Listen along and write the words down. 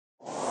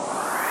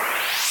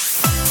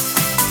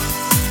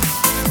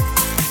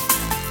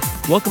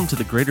Welcome to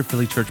the Greater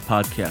Philly Church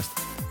Podcast,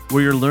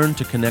 where you'll learn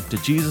to connect to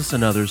Jesus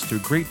and others through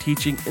great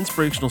teaching,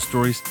 inspirational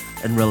stories,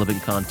 and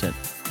relevant content.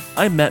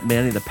 I'm Matt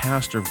Manning, the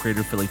pastor of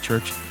Greater Philly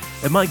Church,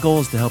 and my goal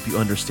is to help you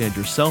understand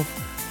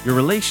yourself, your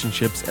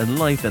relationships, and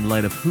life in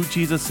light of who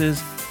Jesus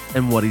is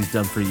and what he's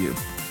done for you.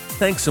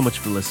 Thanks so much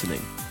for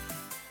listening.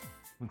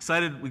 I'm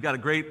excited. We've got a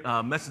great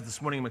message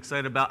this morning I'm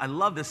excited about. I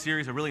love this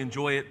series. I really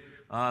enjoy it.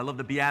 I love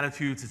the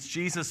Beatitudes. It's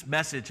Jesus'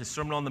 message, his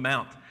Sermon on the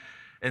Mount.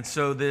 And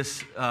so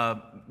this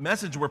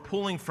message we're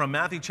pulling from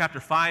Matthew chapter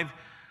 5,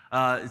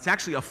 it's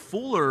actually a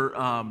fuller,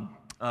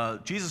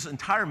 Jesus'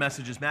 entire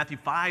message is Matthew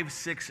 5,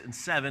 6, and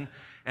 7.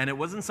 And it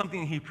wasn't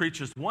something he preached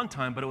just one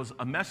time, but it was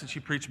a message he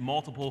preached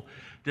multiple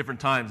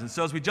different times. And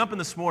so as we jump in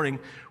this morning,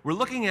 we're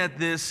looking at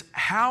this: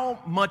 how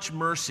much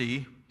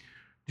mercy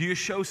do you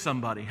show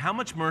somebody? How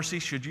much mercy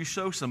should you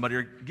show somebody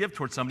or give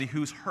towards somebody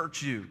who's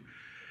hurt you?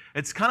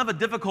 It's kind of a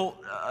difficult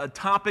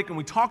topic, and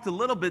we talked a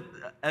little bit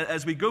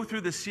as we go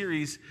through this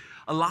series.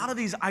 A lot of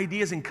these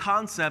ideas and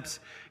concepts,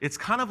 it's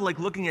kind of like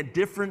looking at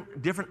different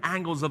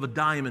angles of a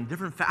diamond,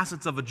 different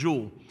facets of a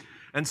jewel.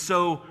 And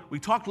so we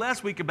talked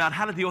last week about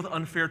how to deal with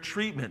unfair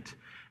treatment.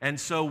 And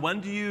so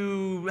when do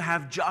you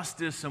have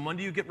justice, and when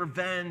do you get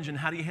revenge, and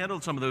how do you handle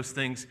some of those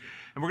things?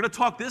 And we're going to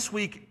talk this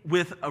week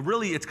with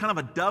it's kind of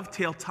a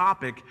dovetail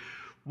topic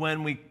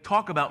when we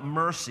talk about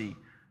mercy.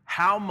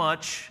 How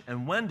much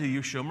and when do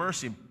you show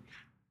mercy?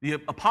 The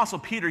Apostle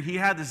Peter, he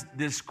had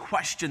this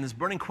question, this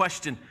burning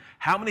question: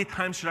 how many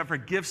times should I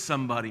forgive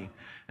somebody?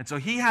 And so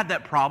he had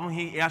that problem.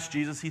 He asked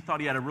Jesus. He thought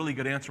he had a really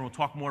good answer, and we'll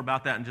talk more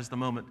about that in just a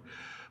moment.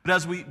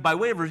 But by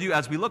way of review,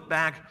 as we look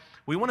back,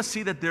 we want to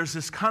see that there's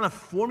this kind of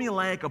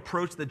formulaic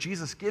approach that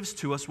Jesus gives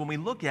to us when we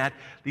look at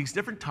these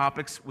different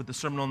topics with the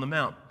Sermon on the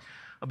Mount.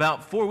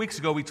 About 4 weeks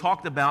ago, we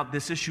talked about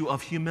this issue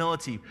of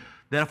humility,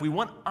 that if we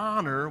want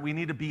honor, we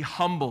need to be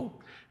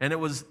humble. And it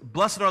was,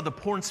 blessed are the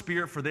poor in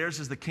spirit, for theirs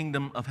is the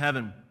kingdom of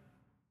heaven,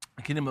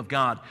 the kingdom of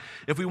God.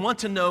 If we want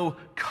to know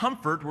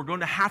comfort, we're going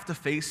to have to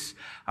face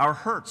our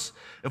hurts.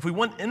 If we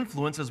want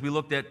influence, as we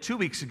looked at 2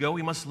 weeks ago,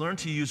 we must learn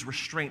to use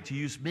restraint, to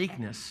use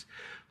meekness.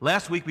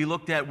 Last week, we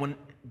looked at when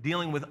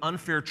dealing with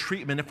unfair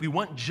treatment. If we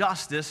want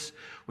justice,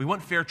 we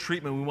want fair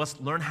treatment, we must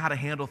learn how to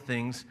handle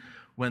things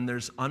when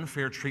there's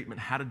unfair treatment,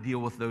 how to deal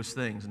with those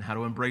things and how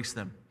to embrace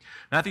them.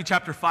 Matthew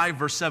chapter 5,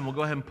 verse 7. We'll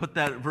go ahead and put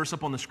that verse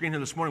up on the screen here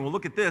this morning. We'll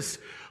look at this.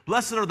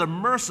 Blessed are the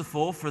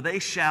merciful, for they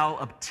shall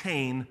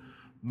obtain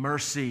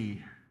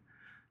mercy.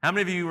 How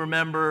many of you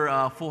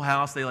remember Full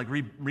House? They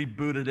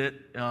rebooted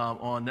it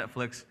on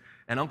Netflix.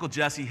 And Uncle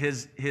Jesse,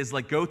 his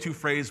go-to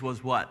phrase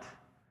was what?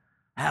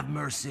 Have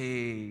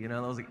mercy. You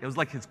know, it was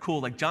like his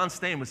cool. Like John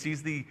Stamos,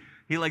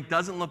 he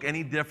doesn't look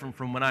any different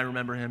from when I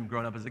remember him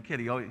growing up as a kid.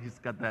 He's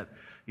got that,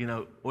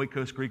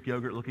 Oikos Greek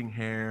yogurt looking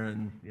hair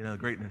and,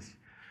 greatness.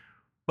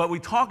 But we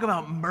talk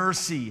about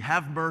mercy,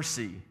 have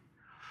mercy.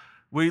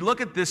 We look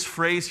at this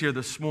phrase here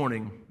this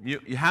morning.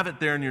 You have it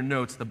there in your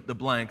notes, the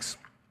blanks.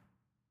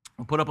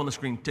 We'll put up on the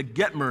screen. To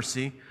get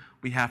mercy,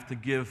 we have to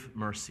give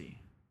mercy.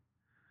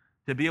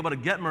 To be able to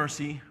get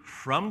mercy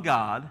from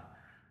God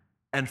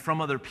and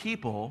from other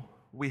people,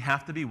 we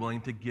have to be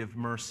willing to give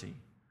mercy.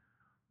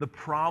 The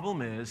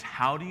problem is,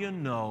 how do you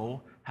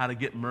know how to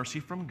get mercy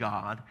from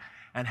God,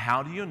 and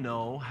how do you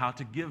know how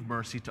to give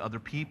mercy to other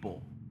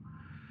people?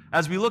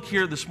 As we look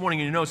here this morning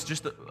in your notes,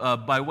 just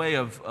by way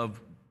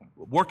of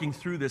working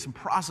through this and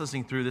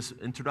processing through this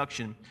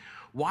introduction,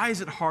 why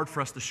is it hard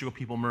for us to show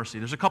people mercy?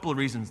 There's a couple of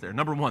reasons there.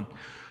 Number one,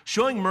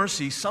 showing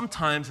mercy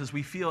sometimes, as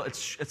we feel,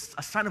 it's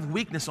a sign of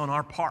weakness on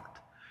our part.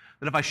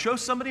 That if I show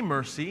somebody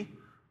mercy,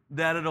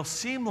 that it'll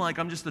seem like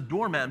I'm just a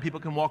doormat and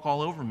people can walk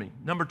all over me.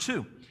 Number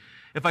two,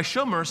 if I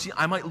show mercy,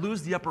 I might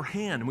lose the upper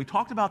hand. And we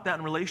talked about that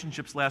in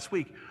relationships last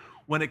week.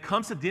 When it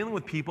comes to dealing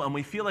with people and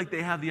we feel like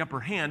they have the upper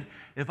hand,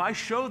 if I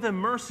show them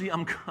mercy,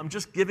 I'm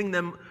just giving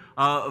them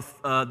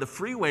the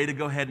free way to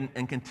go ahead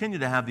and continue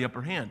to have the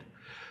upper hand.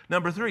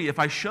 Number three, if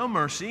I show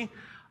mercy,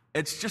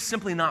 it's just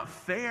simply not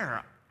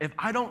fair. If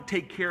I don't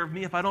take care of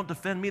me, if I don't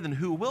defend me, then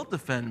who will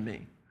defend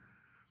me?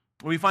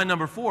 We find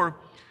number four,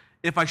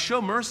 if I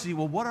show mercy,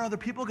 well, what are other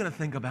people going to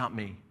think about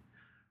me?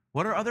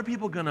 What are other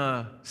people going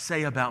to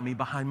say about me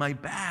behind my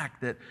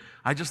back, that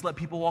I just let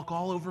people walk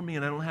all over me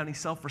and I don't have any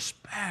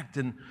self-respect?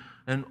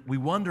 And we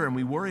wonder and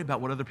we worry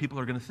about what other people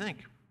are going to think.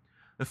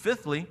 And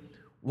fifthly,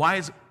 why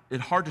is it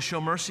hard to show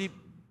mercy?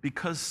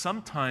 Because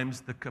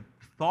sometimes the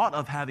thought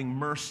of having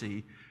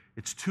mercy,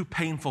 it's too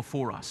painful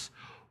for us.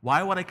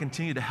 Why would I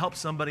continue to help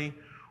somebody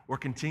or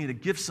continue to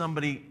give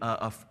somebody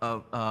a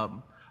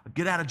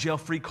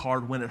get-out-of-jail-free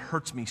card when it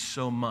hurts me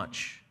so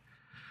much?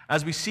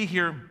 As we see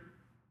here,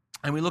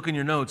 and we look in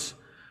your notes,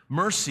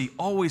 mercy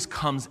always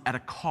comes at a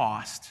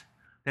cost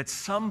that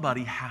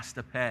somebody has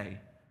to pay.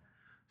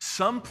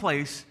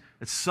 Someplace,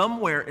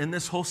 somewhere in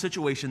this whole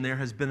situation, there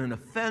has been an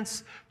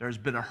offense, there has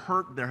been a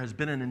hurt, there has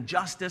been an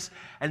injustice,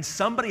 and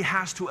somebody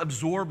has to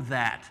absorb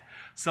that.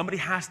 Somebody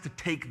has to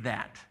take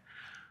that.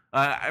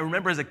 I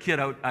remember as a kid,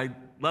 I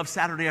loved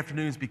Saturday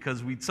afternoons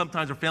because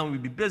sometimes our family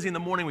would be busy in the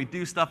morning, we'd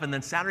do stuff, and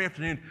then Saturday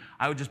afternoon,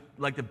 I would just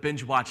like to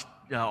binge watch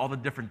all the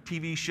different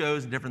TV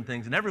shows and different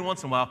things. And every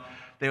once in a while,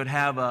 they would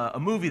have a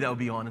movie that would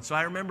be on. And so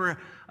I remember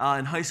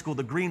in high school,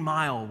 The Green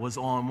Mile was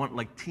on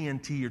like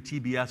TNT or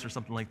TBS or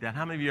something like that.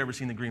 How many of you ever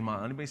seen The Green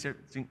Mile? Anybody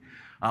seen?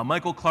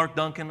 Michael Clark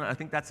Duncan, I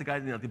think that's the guy,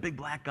 the big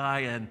black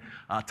guy, and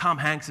Tom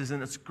Hanks is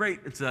in it. It's great.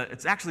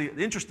 It's actually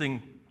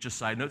interesting, just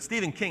side note,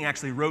 Stephen King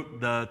actually wrote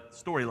the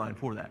storyline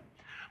for that.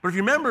 But if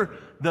you remember,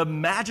 the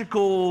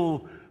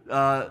magical,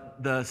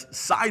 the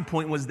side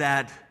point was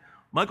that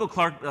Michael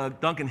Clark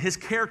Duncan, his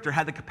character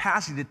had the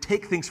capacity to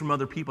take things from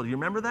other people. Do you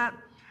remember that?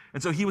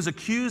 And so he was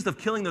accused of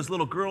killing those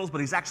little girls, but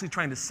he's actually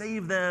trying to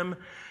save them.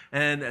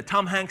 And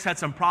Tom Hanks had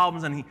some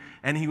problems,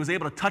 and he was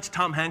able to touch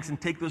Tom Hanks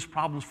and take those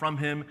problems from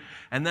him.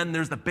 And then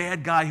there's the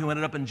bad guy who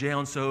ended up in jail.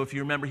 And so if you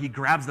remember, he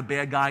grabs the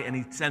bad guy, and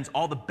he sends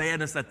all the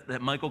badness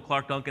that Michael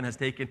Clark Duncan has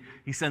taken,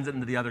 he sends it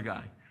into the other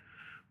guy.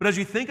 But as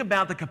you think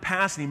about the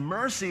capacity,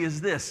 mercy is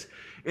this.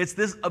 It's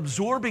this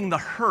absorbing the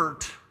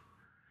hurt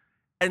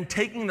and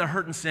taking the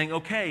hurt and saying,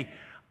 okay,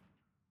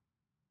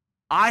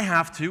 I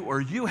have to, or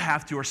you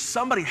have to, or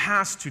somebody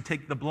has to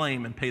take the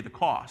blame and pay the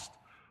cost.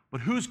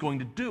 But who's going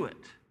to do it?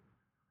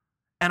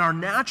 And our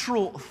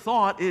natural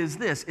thought is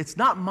this: it's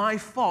not my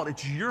fault,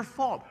 it's your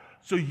fault.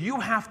 So you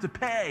have to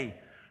pay.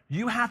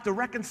 You have to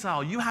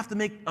reconcile. You have to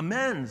make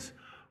amends.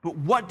 But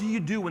what do you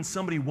do when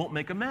somebody won't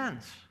make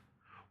amends?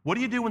 What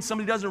do you do when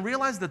somebody doesn't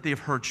realize that they've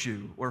hurt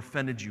you or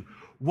offended you?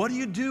 What do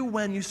you do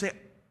when you say,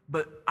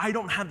 but I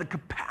don't have the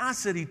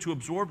capacity to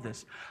absorb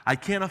this. I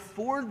can't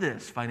afford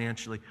this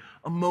financially,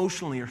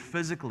 emotionally, or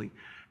physically.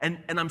 And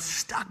I'm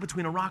stuck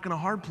between a rock and a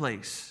hard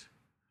place.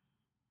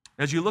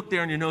 As you look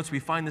there in your notes, we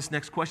find this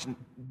next question,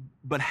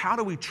 but how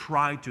do we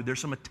try to? There's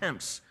some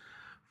attempts.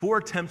 4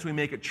 attempts we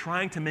make at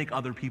trying to make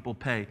other people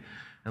pay.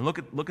 And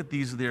look at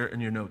these there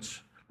in your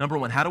notes. Number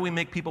 1, how do we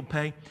make people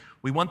pay?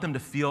 We want them to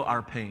feel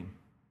our pain.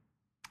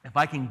 If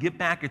I can get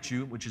back at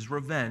you, which is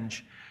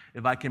revenge,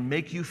 if I can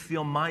make you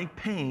feel my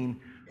pain,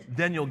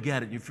 then you'll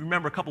get it. If you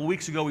remember, a couple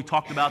weeks ago, we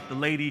talked about the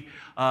lady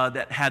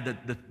that had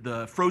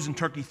the frozen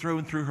turkey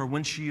thrown through her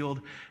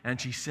windshield, and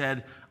she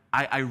said,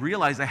 I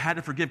realized I had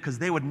to forgive because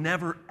they would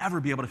never, ever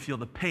be able to feel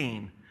the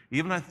pain.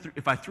 Even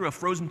if I threw a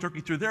frozen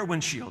turkey through their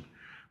windshield,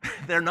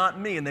 they're not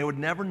me, and they would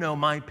never know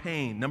my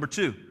pain. Number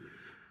 2,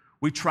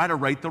 we try to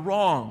right the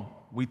wrong.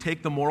 We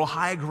take the moral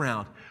high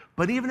ground.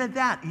 But even at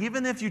that,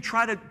 even if you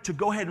try to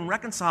go ahead and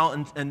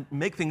reconcile and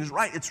make things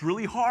right, it's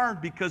really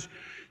hard because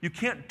you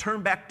can't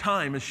turn back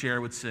time, as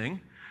Cher would sing.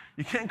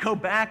 You can't go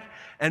back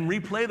and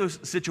replay those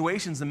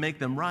situations and make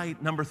them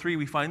right. Number 3,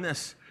 we find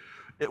this.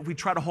 We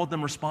try to hold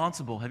them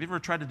responsible. Have you ever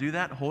tried to do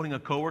that? Holding a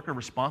coworker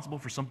responsible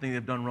for something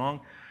they've done wrong?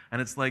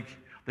 And it's like,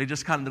 they're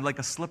like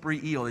a slippery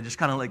eel. They just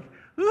kind of like,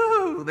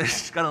 ooh, they're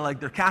just kind of like,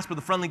 they're Casper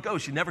the Friendly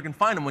Ghost. You never can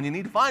find them when you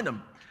need to find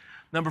them.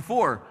 Number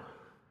 4,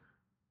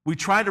 we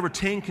try to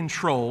retain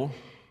control,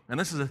 and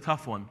this is a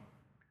tough one.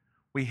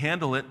 We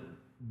handle it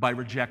by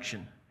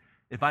rejection.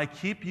 If I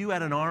keep you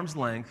at an arm's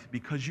length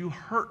because you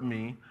hurt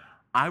me,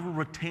 I will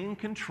retain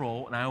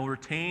control, and I will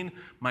retain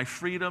my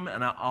freedom,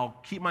 and I'll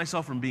keep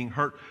myself from being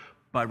hurt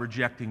by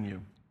rejecting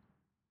you.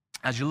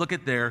 As you look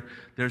at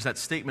there's that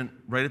statement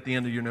right at the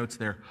end of your notes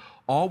there.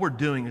 All we're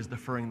doing is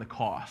deferring the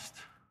cost.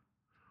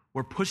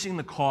 We're pushing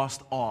the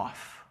cost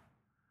off.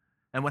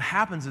 And what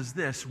happens is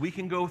this: we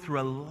can go through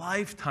a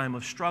lifetime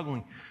of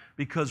struggling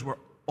because we're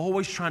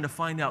always trying to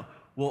find out,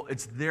 well,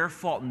 it's their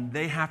fault and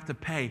they have to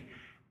pay.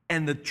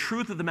 And the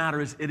truth of the matter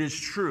is, it is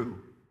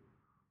true.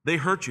 They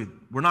hurt you.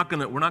 We're not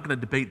gonna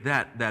debate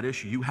that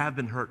issue. You have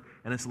been hurt,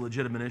 and it's a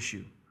legitimate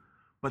issue.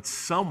 But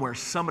somewhere,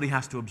 somebody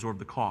has to absorb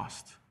the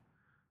cost.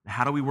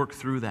 How do we work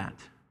through that?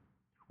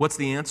 What's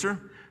the answer?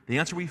 The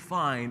answer we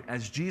find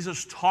as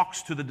Jesus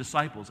talks to the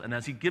disciples and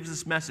as he gives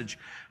this message,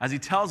 as he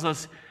tells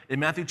us in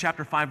Matthew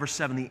chapter 5, verse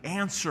 7, the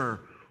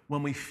answer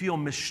when we feel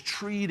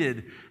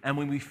mistreated and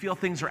when we feel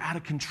things are out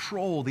of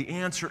control, the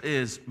answer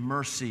is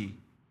mercy.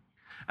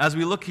 As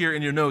we look here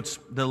in your notes,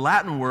 the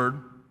Latin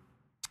word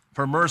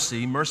for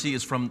mercy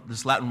is from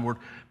this Latin word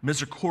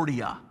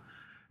misericordia.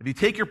 If you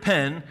take your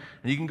pen,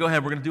 and you can go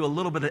ahead, we're going to do a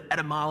little bit of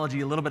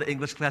etymology, a little bit of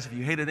English class. If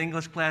you hated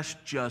English class,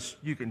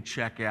 you can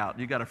check out.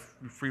 You got a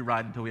free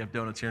ride until we have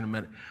donuts here in a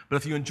minute. But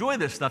if you enjoy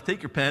this stuff,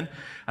 take your pen,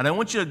 and I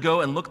want you to go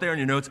and look there in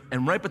your notes,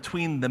 and right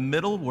between the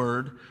middle of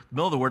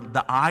the word,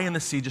 the I and the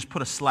C, just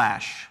put a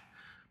slash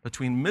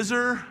between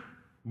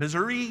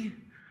misery,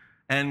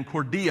 and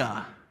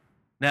cordia.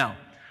 Now,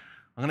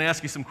 I'm going to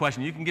ask you some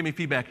questions. You can give me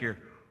feedback here.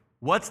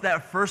 What's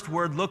that first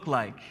word look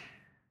like?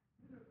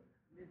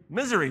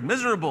 Misery,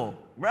 miserable,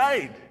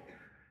 right?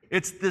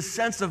 It's this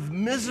sense of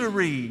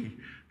misery,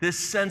 this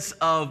sense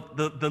of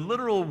the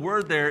literal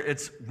word there,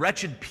 it's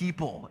wretched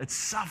people, it's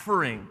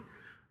suffering.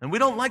 And we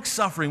don't like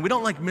suffering, we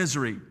don't like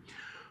misery.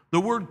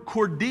 The word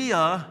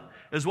cordia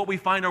is what we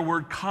find our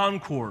word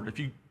Concord.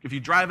 If you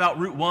drive out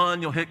Route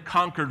 1, you'll hit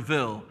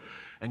Concordville.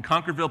 And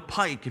Concordville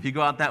Pike, if you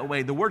go out that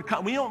way.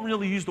 We don't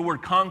really use the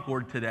word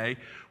concord today.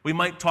 We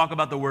might talk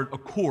about the word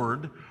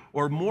accord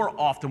or more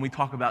often we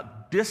talk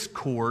about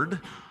discord,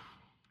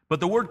 but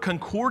the word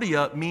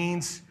concordia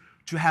means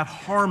to have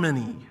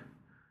harmony.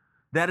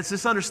 That it's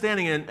this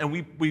understanding, and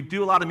we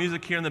do a lot of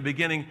music here in the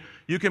beginning.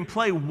 You can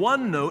play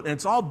one note, and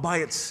it's all by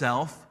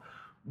itself,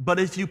 but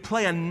if you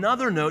play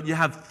another note, you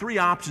have three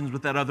options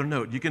with that other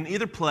note. You can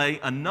either play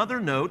another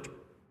note,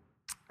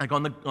 like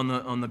on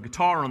the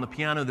guitar or on the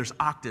piano, there's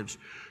octaves.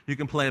 You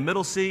can play a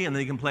middle C, and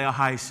then you can play a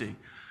high C.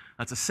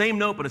 That's the same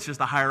note, but it's just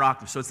a higher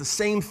octave, so it's the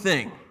same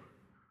thing.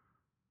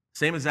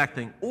 Same exact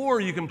thing. Or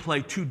you can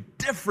play two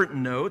different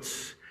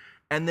notes,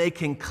 and they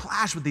can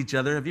clash with each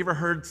other. Have you ever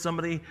heard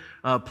somebody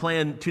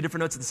playing two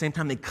different notes at the same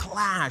time? They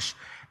clash,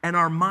 and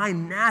our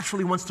mind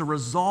naturally wants to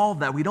resolve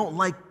that. We don't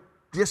like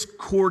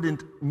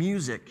discordant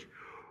music.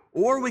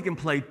 Or we can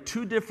play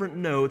two different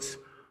notes,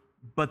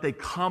 but they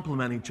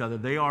complement each other.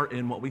 They are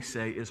in what we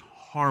say is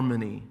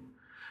harmony.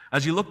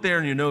 As you look there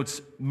in your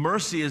notes,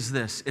 mercy is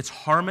this. It's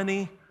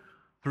harmony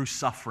through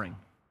suffering.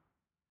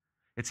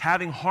 It's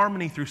having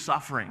harmony through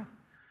suffering.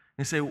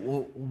 You say,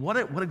 well,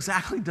 what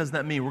exactly does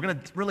that mean? We're going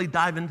to really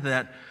dive into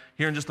that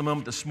here in just a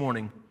moment this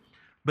morning.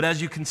 But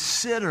as you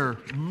consider,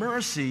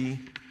 mercy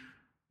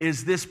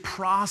is this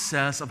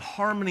process of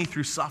harmony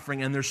through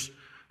suffering, and there's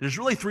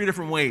really three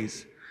different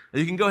ways.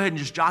 You can go ahead and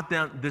just jot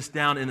this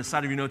down in the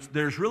side of your notes.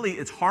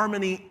 It's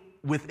harmony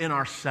within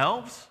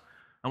ourselves,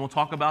 and we'll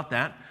talk about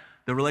that.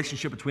 The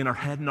relationship between our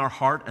head and our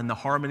heart and the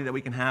harmony that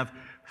we can have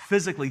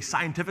physically,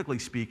 scientifically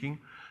speaking.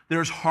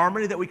 There's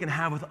harmony that we can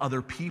have with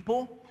other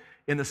people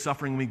in the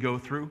suffering we go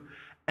through.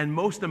 And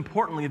most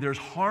importantly, there's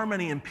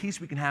harmony and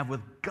peace we can have with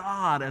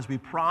God as we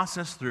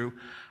process through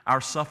our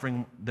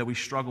suffering that we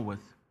struggle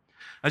with.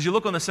 As you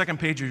look on the second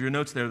page of your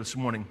notes there this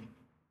morning,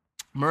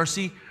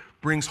 mercy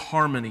brings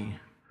harmony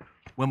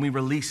when we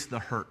release the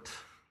hurt.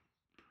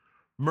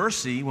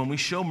 Mercy, when we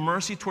show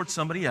mercy towards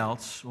somebody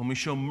else, when we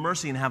show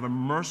mercy and have a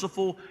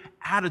merciful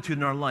attitude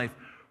in our life,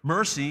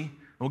 mercy, and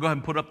we'll go ahead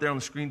and put it up there on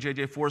the screen,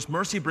 JJ, for us,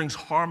 mercy brings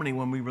harmony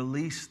when we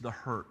release the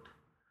hurt.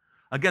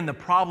 Again, the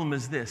problem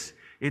is this.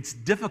 It's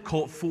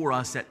difficult for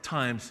us at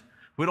times.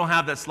 We don't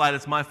have that slide.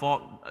 It's my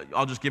fault.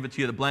 I'll just give it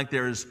to you. The blank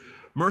there is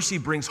mercy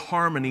brings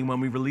harmony when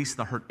we release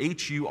the hurt.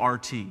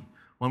 H-U-R-T,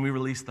 when we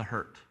release the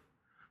hurt.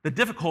 The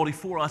difficulty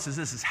for us is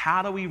this, is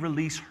how do we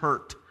release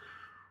hurt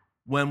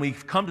when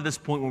we've come to this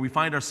point where we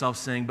find ourselves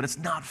saying, but it's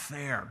not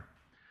fair.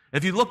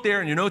 If you look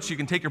there in your notes, you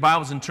can take your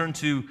Bibles and turn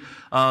to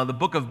the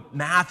book of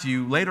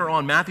Matthew. Later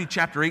on, Matthew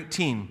chapter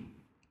 18,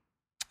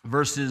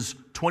 verses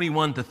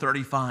 21 to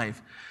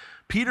 35.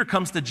 Peter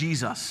comes to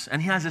Jesus,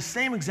 and he has the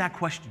same exact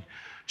question.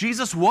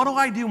 Jesus, what do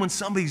I do when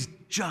somebody's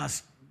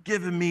just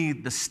giving me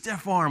the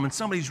stiff arm, when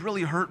somebody's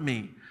really hurt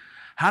me?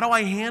 How do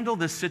I handle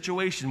this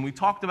situation? We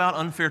talked about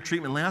unfair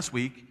treatment last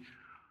week,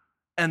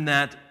 and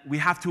that we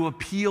have to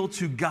appeal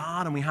to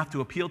God, and we have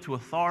to appeal to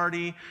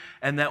authority,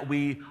 and that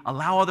we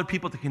allow other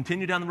people to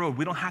continue down the road.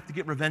 We don't have to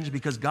get revenge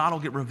because God will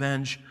get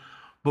revenge.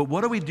 But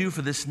what do we do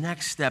for this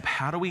next step?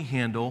 How do we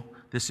handle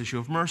this issue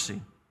of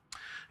mercy?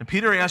 And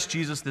Peter asked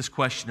Jesus this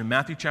question in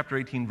Matthew chapter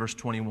 18, verse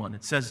 21.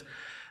 It says,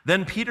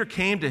 "Then Peter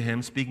came to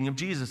him, speaking of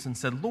Jesus, and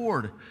said,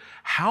 'Lord,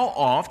 how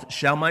oft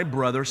shall my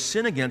brother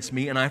sin against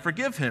me and I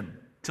forgive him?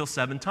 Till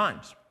 7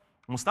 times.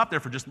 And we'll stop there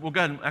we'll go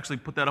ahead and actually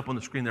put that up on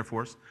the screen there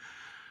for us.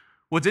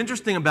 What's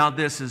interesting about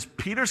this is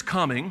Peter's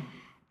coming,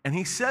 and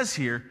he says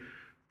here,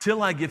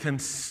 till I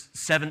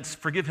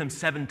forgive him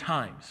 7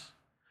 times.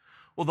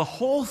 Well, the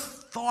whole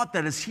thought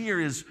that is here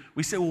is,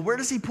 we say, well, where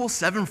does he pull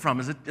 7 from?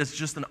 It's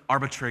just an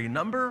arbitrary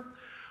number?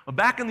 Well,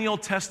 back in the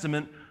Old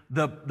Testament,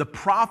 the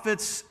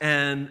prophets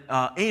and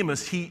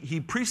Amos, he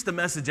preached the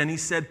message, and he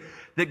said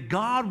that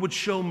God would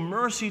show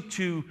mercy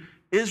to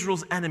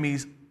Israel's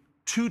enemies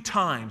 2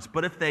 times,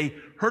 but if they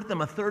hurt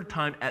them a 3rd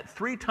time, at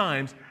 3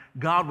 times,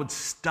 God would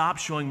stop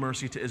showing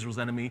mercy to Israel's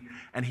enemy,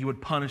 and he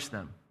would punish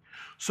them.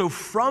 So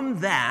from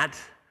that,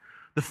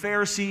 the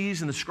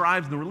Pharisees and the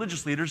scribes and the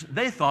religious leaders,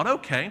 they thought,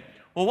 okay,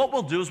 well, what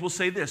we'll do is we'll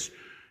say this.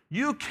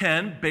 You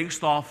can,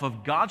 based off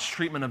of God's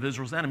treatment of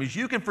Israel's enemies,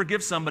 you can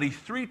forgive somebody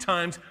 3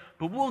 times,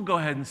 but we'll go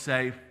ahead and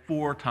say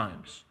 4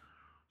 times.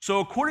 So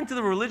according to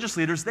the religious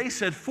leaders, they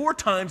said 4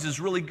 times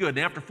is really good. And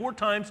after 4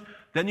 times,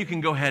 then you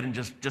can go ahead and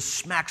just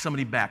smack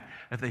somebody back.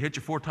 If they hit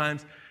you 4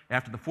 times,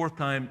 after the 4th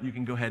time, you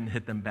can go ahead and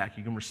hit them back.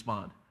 You can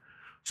respond.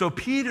 So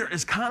Peter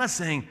is kind of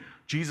saying,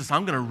 Jesus,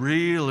 I'm going to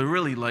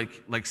really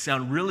like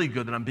sound really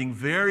good, that I'm being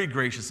very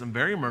gracious and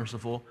very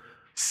merciful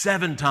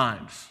 7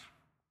 times.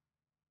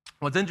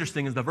 What's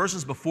interesting is the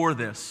verses before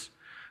this,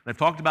 and I've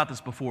talked about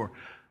this before,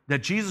 that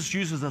Jesus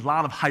uses a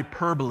lot of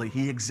hyperbole.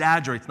 He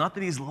exaggerates. Not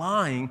that he's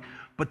lying,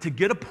 but to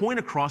get a point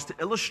across, to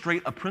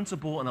illustrate a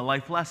principle and a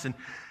life lesson,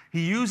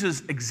 he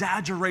uses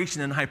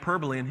exaggeration and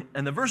hyperbole.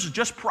 And the verses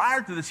just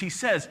prior to this, he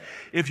says,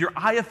 if your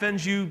eye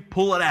offends you,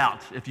 pull it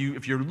out. If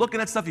you're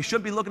looking at stuff you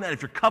should be looking at,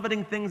 if you're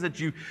coveting things that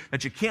you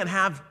can't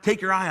have,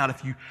 take your eye out.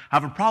 If you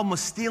have a problem with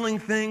stealing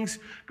things,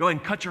 go ahead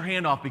and cut your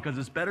hand off, because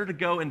it's better to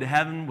go into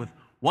heaven with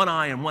 1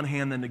 eye and 1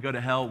 hand than to go to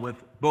hell with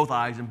both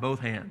eyes and both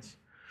hands.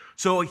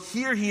 So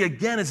here he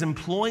again is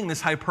employing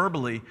this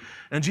hyperbole.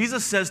 And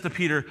Jesus says to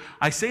Peter,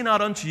 I say not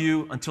unto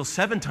you until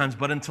 7 times,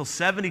 but until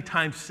 70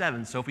 times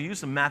 7. So if we use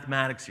some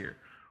mathematics here,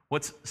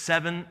 what's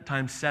 7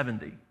 times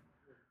 70?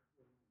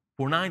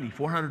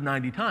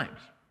 490 times.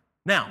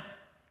 Now,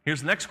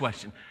 here's the next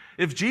question.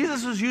 If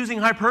Jesus is using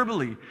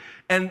hyperbole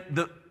and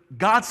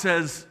God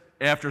says,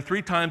 after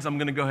 3 times, I'm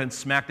going to go ahead and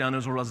smack down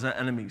Israel's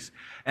enemies.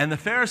 And the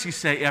Pharisees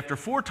say, after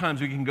 4 times,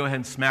 we can go ahead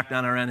and smack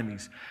down our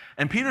enemies.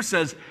 And Peter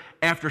says,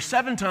 after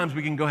 7 times,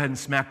 we can go ahead and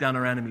smack down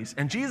our enemies.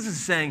 And Jesus is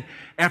saying,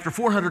 after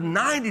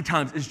 490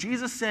 times, is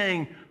Jesus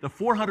saying the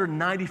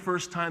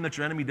 491st time that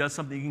your enemy does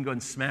something, you can go ahead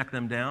and smack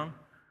them down?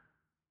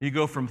 You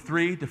go from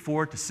 3 to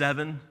 4 to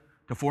 7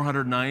 to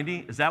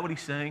 490? Is that what he's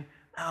saying?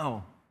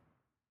 No.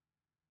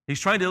 He's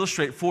trying to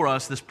illustrate for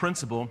us this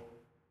principle.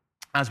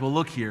 As we'll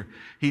look here,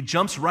 he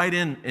jumps right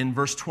in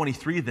verse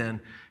 23 then.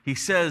 He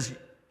says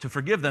to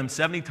forgive them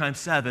 70 times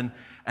 7,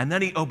 and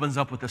then he opens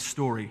up with a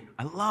story.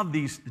 I love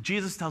these.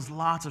 Jesus tells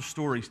lots of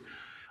stories.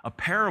 A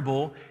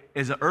parable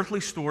is an earthly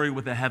story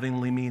with a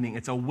heavenly meaning.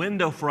 It's a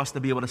window for us to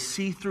be able to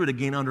see through to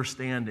gain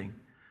understanding.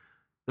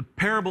 The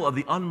parable of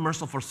the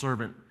unmerciful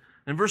servant.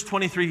 In verse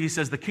 23, he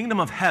says, the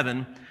kingdom of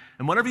heaven,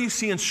 and whatever you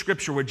see in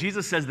Scripture where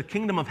Jesus says the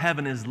kingdom of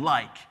heaven is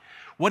like,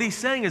 what he's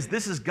saying is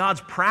this is God's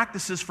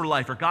practices for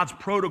life, or God's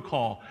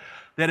protocol,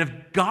 that if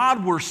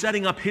God were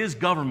setting up his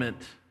government,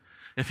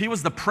 if he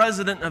was the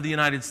president of the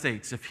United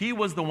States, if he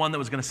was the one that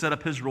was going to set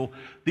up his rule,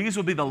 these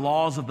would be the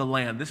laws of the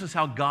land. This is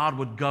how God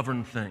would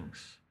govern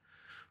things.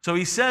 So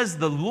he says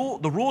the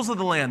rules of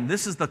the land,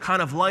 this is the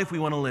kind of life we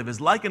want to live,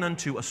 is likened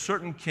unto a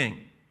certain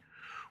king,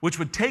 which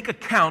would take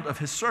account of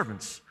his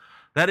servants.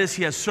 That is,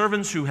 he has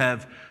servants who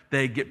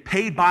they get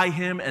paid by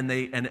him, and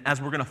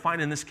as we're going to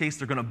find in this case,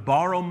 they're going to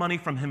borrow money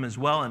from him as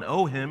well and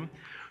owe him.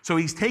 So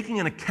he's taking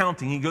an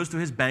accounting. He goes to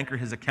his banker,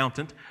 his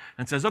accountant,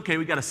 and says, okay,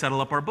 we got to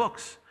settle up our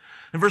books.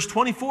 In verse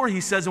 24,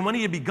 he says, and when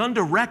he had begun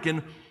to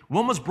reckon,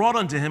 one was brought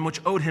unto him which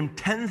owed him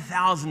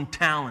 10,000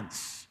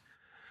 talents.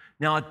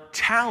 Now, a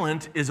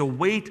talent is a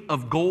weight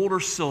of gold or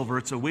silver.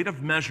 It's a weight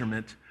of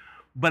measurement.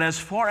 But as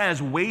far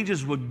as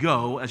wages would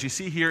go, as you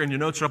see here, and your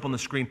notes are up on the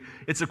screen,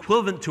 it's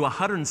equivalent to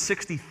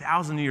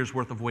 160,000 years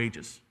worth of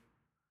wages.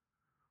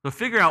 So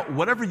figure out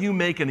whatever you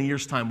make in a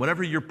year's time,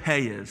 whatever your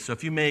pay is. So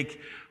if you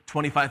make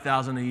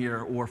 $25,000 a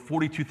year, or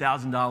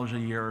 $42,000 a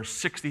year, or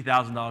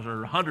 $60,000,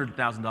 or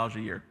 $100,000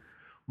 a year,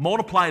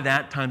 multiply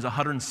that times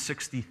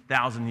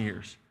 160,000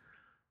 years.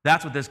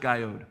 That's what this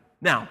guy owed.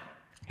 Now,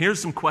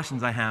 here's some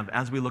questions I have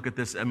as we look at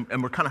this,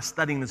 and we're kind of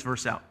studying this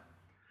verse out.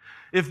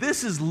 If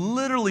this is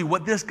literally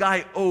what this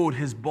guy owed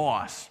his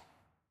boss,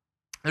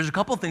 there's a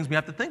couple of things we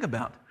have to think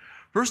about.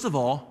 First of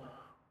all,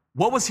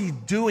 what was he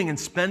doing and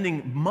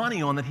spending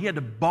money on that he had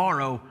to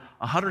borrow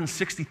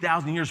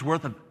 160,000 years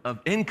worth of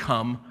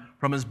income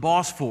from his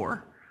boss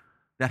for?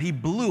 That he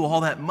blew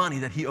all that money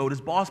that he owed his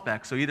boss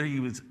back. So either he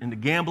was into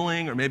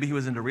gambling, or maybe he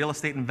was into real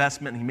estate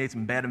investment and he made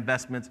some bad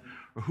investments,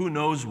 or who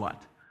knows what.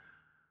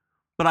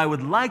 But I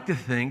would like to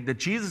think that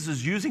Jesus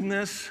is using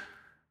this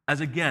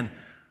as, again,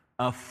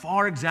 a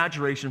far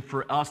exaggeration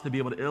for us to be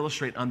able to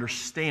illustrate and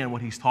understand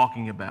what he's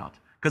talking about.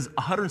 Because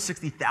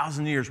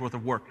 160,000 years worth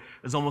of work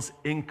is almost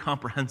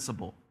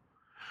incomprehensible.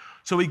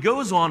 So he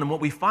goes on, and what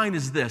we find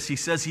is this. He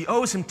says he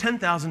owes him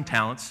 10,000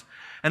 talents.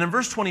 And in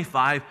verse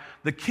 25,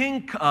 the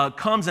king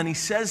comes and he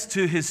says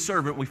to his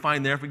servant, we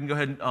find there, if we can go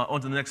ahead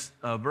on to the next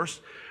verse.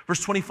 Verse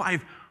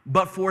 25,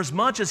 but for as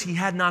much as he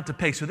had not to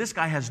pay. So this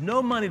guy has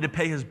no money to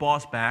pay his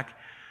boss back.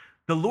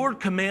 The Lord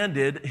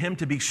commanded him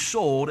to be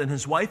sold, and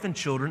his wife and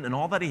children and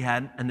all that he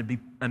had,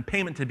 and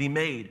payment to be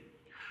made.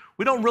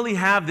 We don't really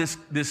have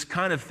this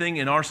kind of thing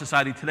in our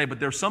society today, but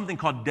there's something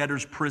called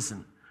debtor's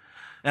prison.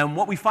 And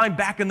what we find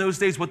back in those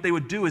days, what they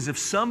would do is if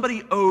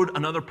somebody owed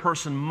another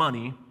person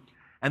money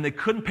and they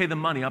couldn't pay the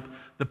money up,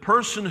 the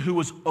person who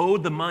was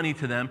owed the money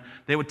to them,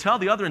 they would tell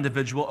the other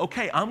individual,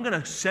 okay, I'm going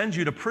to send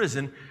you to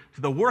prison,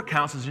 to the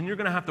workhouses, and you're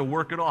going to have to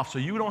work it off. So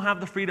you don't have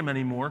the freedom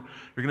anymore.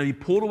 You're going to be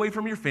pulled away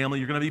from your family.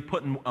 You're going to be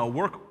put in a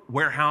work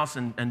warehouse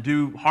and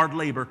do hard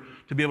labor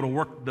to be able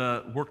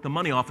to work the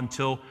money off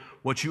until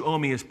what you owe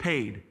me is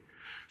paid.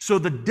 So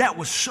the debt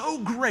was so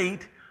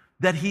great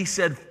that he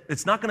said,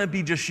 it's not going to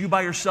be just you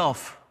by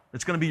yourself.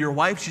 It's going to be your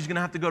wife. She's going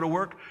to have to go to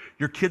work.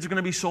 Your kids are going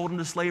to be sold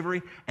into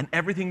slavery, and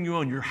everything you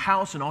own, your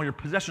house and all your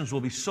possessions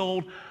will be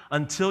sold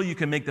until you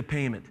can make the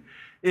payment.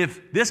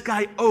 If this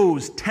guy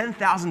owes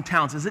 10,000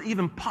 talents, is it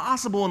even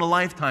possible in a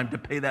lifetime to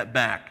pay that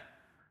back?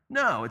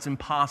 No, it's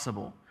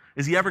impossible.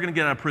 Is he ever going to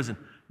get out of prison?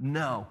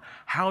 No.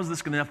 How is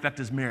this going to affect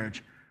his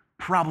marriage?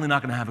 Probably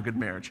not going to have a good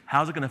marriage.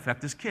 How is it going to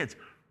affect his kids?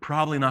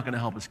 Probably not going to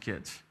help his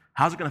kids.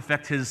 How's it going to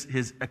affect his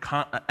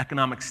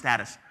economic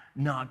status?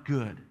 Not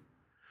good.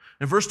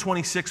 In verse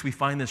 26, we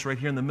find this right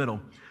here in the middle.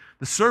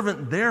 The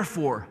servant,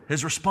 therefore,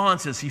 his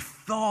response is he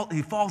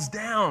falls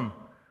down.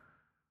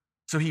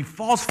 So he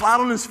falls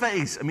flat on his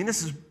face. I mean,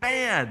 this is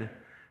bad.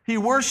 He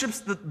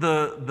worships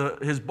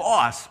his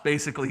boss,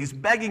 basically. He's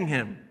begging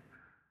him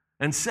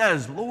and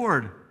says,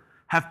 Lord,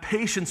 have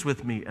patience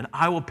with me, and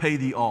I will pay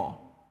thee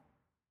all.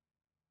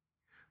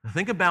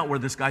 Think about where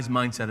this guy's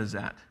mindset is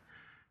at.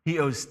 He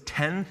owes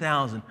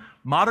 $10,000.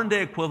 Modern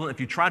day equivalent,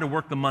 if you try to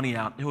work the money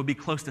out, it would be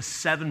close to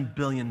 $7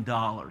 billion.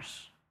 Can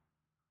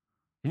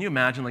you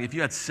imagine, like, if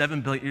you had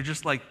 $7 billion, you're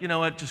just like, you know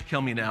what, just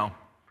kill me now.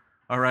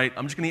 All right,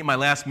 I'm just going to eat my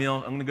last meal.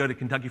 I'm going to go to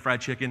Kentucky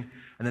Fried Chicken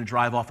and then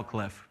drive off a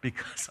cliff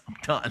because I'm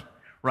done,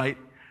 right?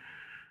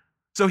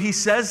 So he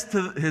says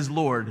to his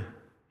Lord,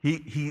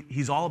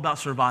 he's all about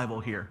survival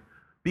here.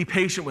 Be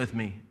patient with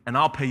me, and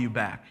I'll pay you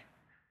back.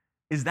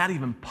 Is that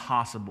even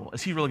possible?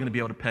 Is he really going to be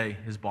able to pay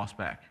his boss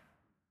back?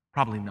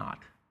 Probably not.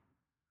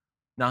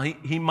 Now,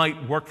 he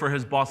might work for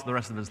his boss the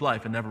rest of his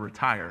life and never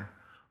retire,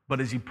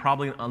 but is he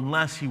probably,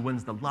 unless he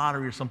wins the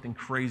lottery or something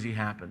crazy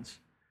happens,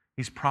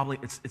 it's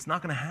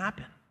not going to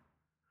happen.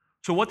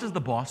 So what does the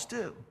boss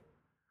do?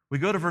 We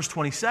go to verse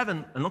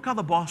 27, and look how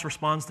the boss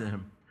responds to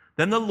him.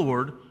 Then the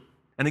Lord,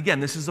 and again,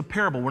 this is a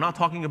parable. We're not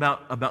talking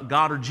about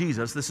God or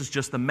Jesus. This is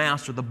just the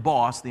master, the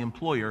boss, the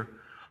employer.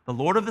 The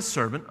Lord of the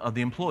servant, of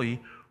the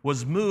employee,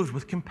 was moved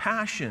with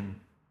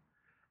compassion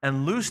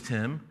and loosed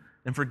him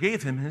and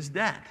forgave him his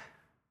debt.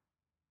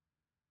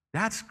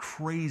 That's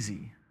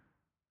crazy.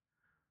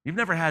 You've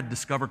never had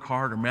Discover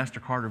Card or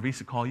MasterCard or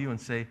Visa call you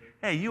and say,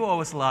 hey, you owe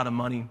us a lot of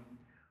money,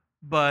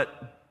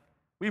 but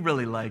we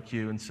really like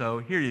you, and so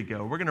here you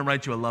go. We're going to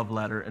write you a love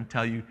letter and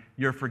tell you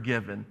you're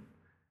forgiven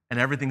and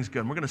everything's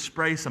good. And we're going to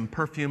spray some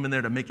perfume in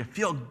there to make you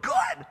feel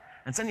good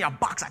and send you a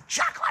box of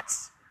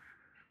chocolates.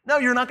 No,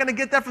 you're not going to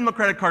get that from the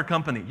credit card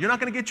company. You're not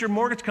going to get your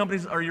mortgage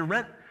companies or your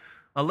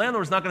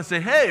landlord's not going to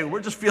say, hey,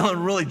 we're just feeling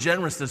really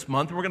generous this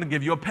month and we're going to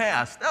give you a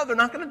pass. No, they're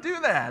not going to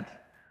do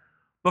that.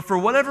 But for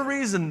whatever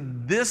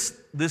reason, this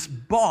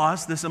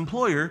boss, this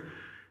employer,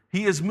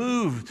 he is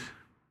moved.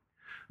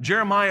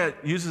 Jeremiah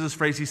uses this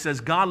phrase. He says,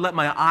 God, let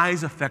my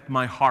eyes affect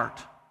my heart.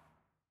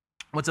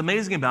 What's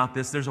amazing about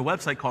this, there's a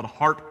website called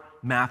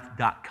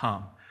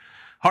heartmath.com.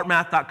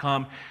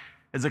 Heartmath.com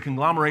is a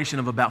conglomeration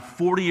of about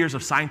 40 years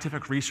of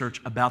scientific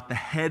research about the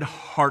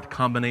head-heart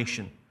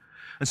combination.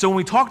 And so when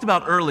we talked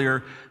about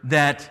earlier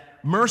that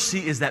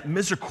mercy is that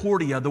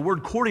misericordia, the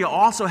word cordia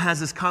also has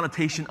this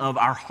connotation of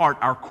our heart,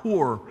 our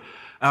core,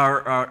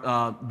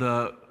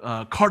 the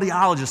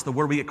cardiologist, the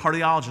word we get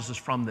cardiologist is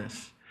from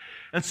this.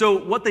 And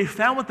so what they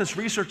found with this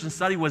research and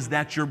study was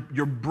that your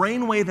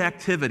brainwave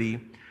activity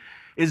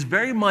is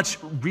very much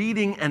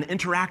reading and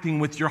interacting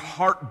with your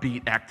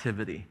heartbeat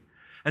activity.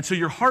 And so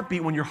your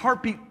heartbeat, when your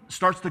heartbeat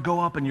starts to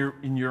go up and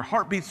your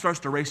heartbeat starts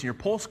to race and your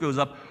pulse goes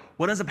up,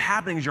 what ends up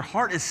happening is your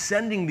heart is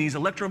sending these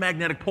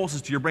electromagnetic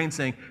pulses to your brain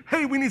saying,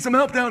 hey, we need some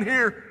help down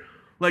here.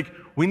 Like,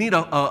 we need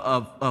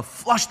a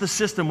flush the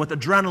system with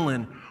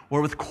adrenaline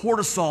or with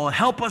cortisol and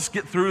help us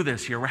get through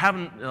this here. We're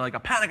having like a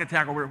panic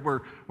attack or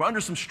we're under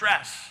some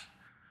stress.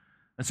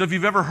 And so if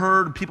you've ever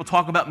heard people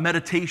talk about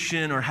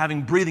meditation or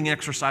having breathing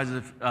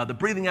exercises, the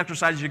breathing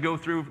exercises you go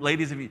through,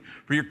 ladies,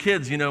 for your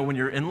kids, when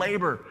you're in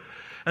labor.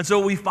 And so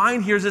what we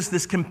find here is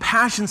this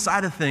compassion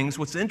side of things.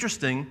 What's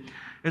interesting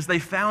is they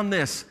found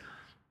this,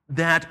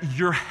 that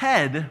your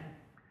head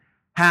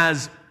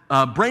has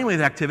brainwave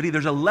activity.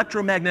 There's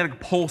electromagnetic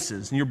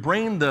pulses. In your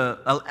brain, the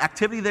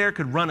activity there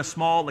could run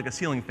like a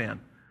ceiling fan.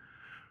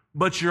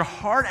 But your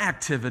heart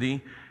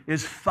activity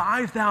is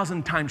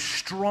 5,000 times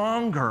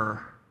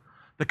stronger.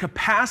 The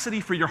capacity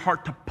for your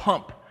heart to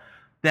pump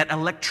that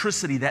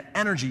electricity, that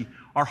energy,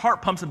 our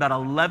heart pumps about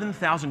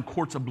 11,000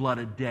 quarts of blood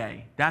a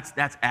day. That's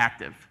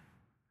active.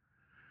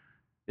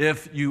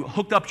 If you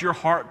hooked up your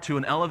heart to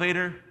an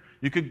elevator,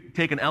 you could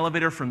take an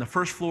elevator from the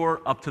first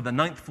floor up to the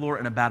 9th floor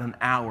in about an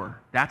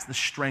hour. That's the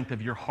strength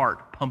of your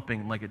heart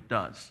pumping like it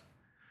does.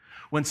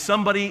 When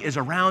somebody is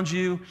around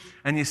you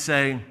and you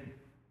say,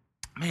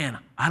 man,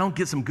 I don't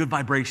get some good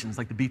vibrations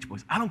like the Beach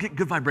Boys. I don't get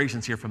good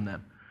vibrations here from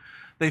them.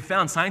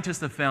 Scientists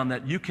have found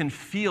that you can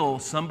feel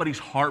somebody's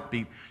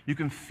heartbeat. You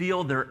can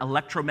feel their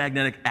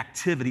electromagnetic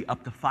activity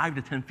up to 5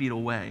 to 10 feet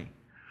away.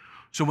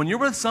 So when you're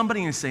with somebody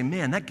and you say,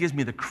 man, that gives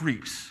me the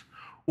creeps,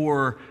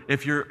 or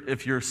if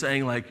you're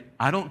saying like,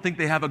 I don't think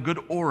they have a good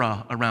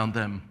aura around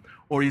them,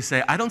 or you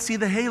say, I don't see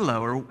the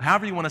halo, or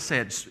however you want to say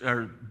it,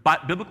 or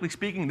biblically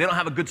speaking, they don't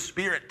have a good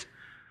spirit.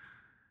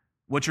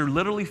 What you're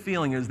literally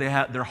feeling is they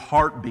have their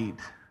heartbeat.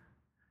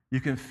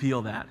 You can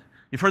feel that.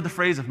 You've heard the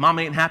phrase, if mom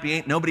ain't happy,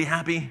 ain't nobody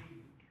happy.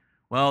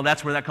 Well,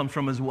 that's where that comes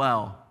from as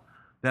well.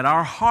 That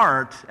our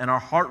heart and our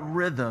heart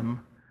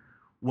rhythm,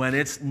 when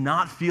it's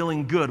not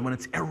feeling good, when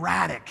it's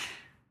erratic,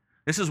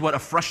 this is what a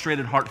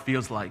frustrated heart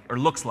feels like or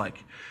looks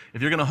like.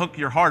 If you're going to hook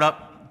your heart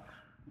up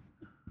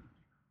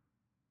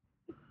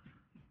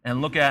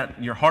and look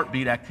at your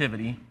heartbeat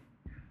activity,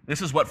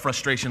 this is what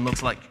frustration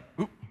looks like.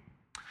 Oop.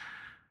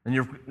 And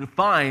you'll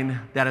find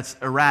that it's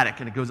erratic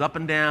and it goes up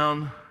and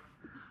down,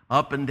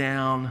 up and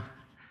down.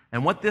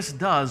 And what this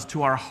does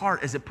to our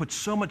heart is it puts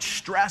so much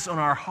stress on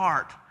our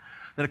heart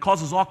that it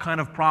causes all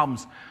kind of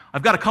problems.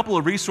 I've got a couple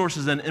of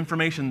resources and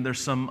information. There's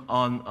some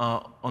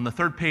on the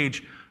third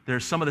page.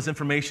 There's some of this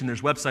information.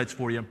 There's websites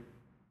for you.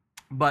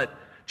 But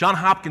Johns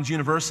Hopkins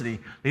University,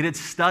 they did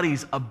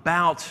studies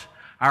about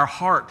our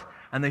heart,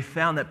 and they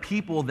found that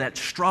people that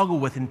struggle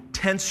with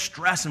intense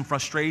stress and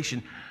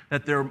frustration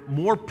that they're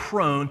more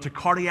prone to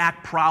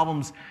cardiac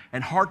problems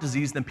and heart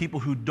disease than people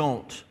who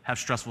don't have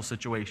stressful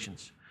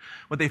situations.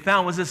 What they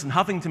found was this: in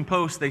Huffington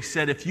Post, they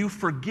said if you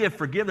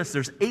forgiveness,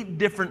 there's 8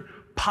 different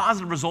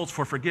positive results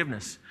for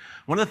forgiveness.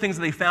 One of the things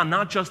that they found,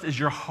 not just is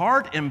your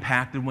heart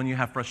impacted when you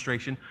have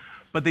frustration,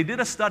 but they did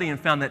a study and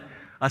found that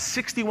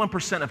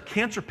 61% of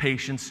cancer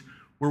patients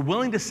were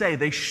willing to say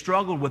they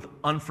struggled with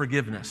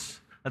unforgiveness,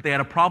 that they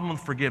had a problem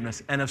with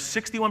forgiveness. And of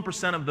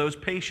 61% of those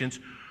patients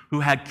who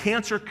had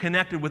cancer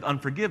connected with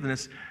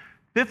unforgiveness,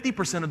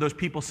 50% of those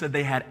people said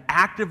they had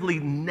actively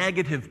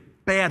negative,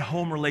 bad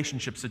home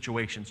relationship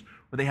situations,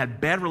 where they had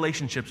bad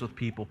relationships with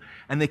people,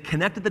 and they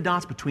connected the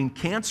dots between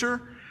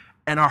cancer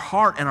and our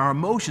heart and our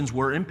emotions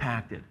were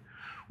impacted.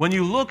 When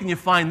you look and you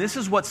find this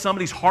is what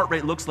somebody's heart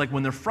rate looks like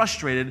when they're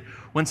frustrated,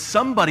 when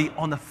somebody,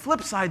 on the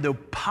flip side though,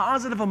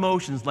 positive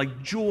emotions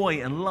like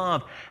joy and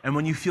love, and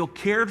when you feel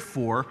cared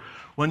for,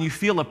 when you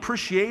feel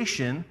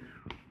appreciation,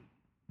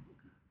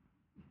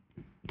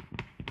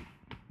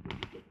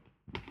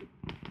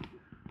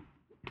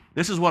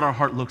 this is what our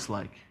heart looks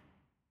like.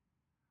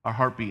 Our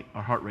heartbeat,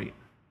 our heart rate.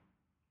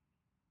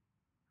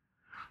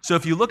 So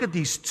if you look at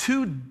these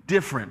 2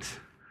 different,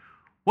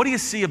 what do you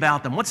see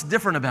about them? What's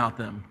different about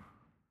them?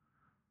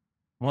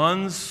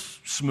 One's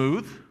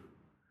smooth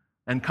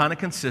and kind of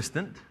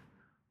consistent.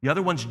 The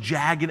other one's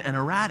jagged and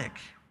erratic.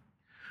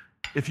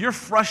 If you're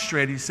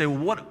frustrated, you say,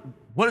 well,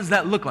 what does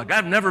that look like?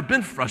 I've never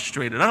been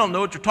frustrated. I don't know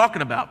what you're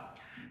talking about.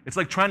 It's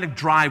like trying to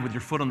drive with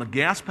your foot on the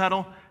gas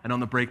pedal and on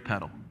the brake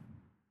pedal.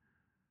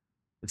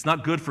 It's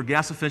not good for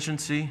gas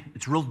efficiency.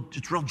 It's real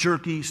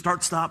jerky.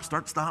 Start, stop,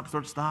 start, stop,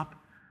 start, stop.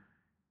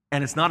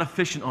 And it's not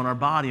efficient on our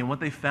body. And what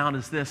they found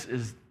is this,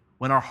 is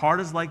when our heart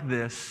is like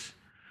this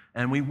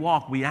and we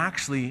walk, we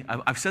actually,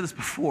 I've said this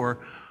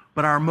before,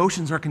 but our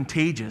emotions are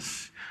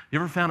contagious. You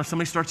ever found if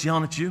somebody starts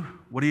yelling at you,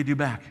 what do you do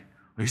back?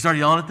 Well, you start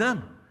yelling at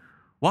them.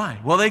 Why?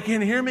 Well, they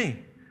can't hear me.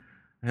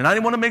 And I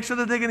want to make sure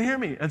that they can hear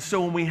me. And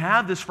so when we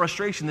have this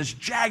frustration, this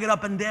jagged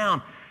up and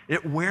down,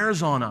 it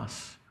wears on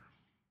us.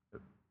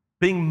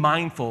 Being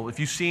mindful. If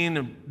you've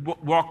seen,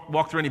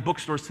 walk through any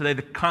bookstores today,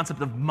 the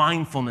concept of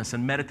mindfulness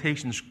and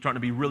meditation is starting to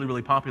be really,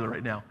 really popular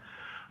right now.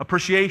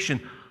 Appreciation,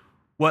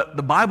 what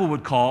the Bible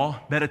would call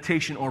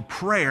meditation or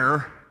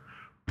prayer,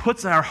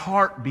 puts our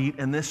heartbeat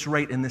in this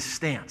rate, in this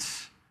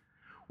stance.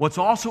 What's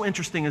also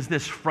interesting is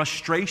this: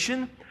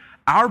 frustration,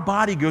 our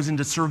body goes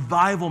into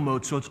survival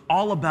mode, so it's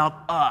all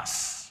about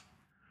us.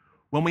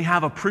 When we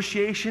have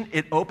appreciation,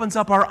 it opens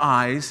up our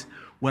eyes.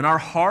 When our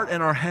heart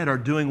and our head are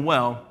doing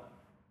well,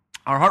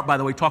 our heart, by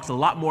the way, talks a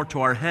lot more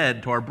to our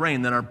head, to our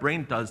brain, than our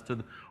brain does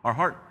to our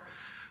heart.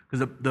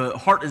 Because the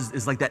heart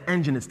is like that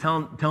engine. It's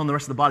telling the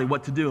rest of the body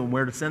what to do and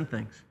where to send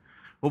things.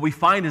 What we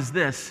find is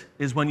this,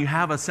 is when you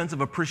have a sense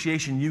of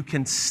appreciation, you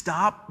can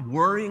stop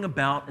worrying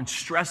about and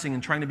stressing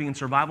and trying to be in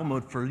survival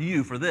mode for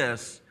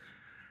this,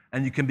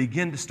 and you can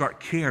begin to start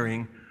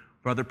caring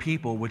for other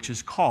people, which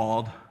is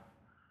called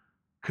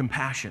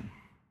compassion.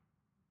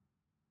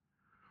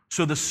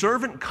 So the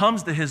servant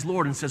comes to his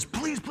Lord and says,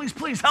 please, please,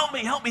 please, help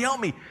me, help me, help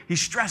me.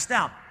 He's stressed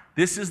out.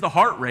 This is the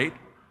heart rate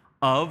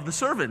of the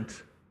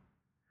servant.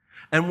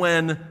 And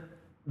when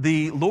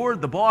the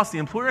Lord, the boss, the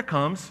employer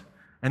comes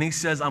and he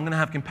says, I'm going to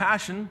have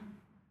compassion,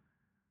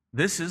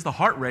 this is the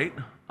heart rate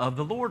of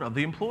the Lord, of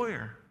the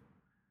employer.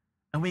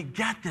 And we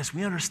get this,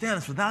 we understand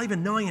this without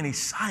even knowing any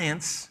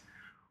science.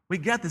 We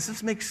get this,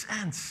 this makes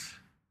sense.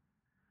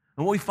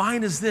 And what we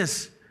find is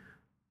this: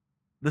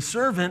 the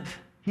servant,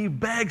 he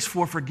begs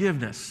for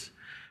forgiveness.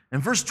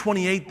 In verse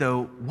 28,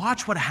 though,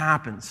 watch what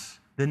happens.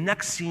 The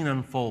next scene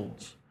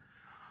unfolds.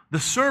 The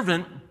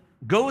servant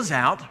goes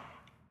out,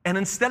 and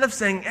instead of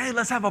saying, hey,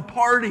 let's have a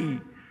party,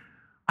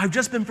 I've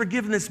just been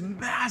forgiven this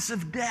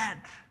massive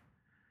debt,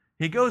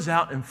 he goes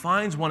out and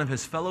finds one of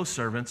his fellow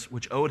servants,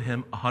 which owed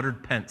him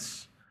 100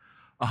 pence.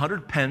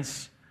 100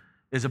 pence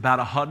is about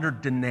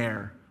 100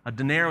 denarii. A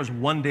denarii is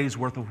 1 day's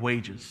worth of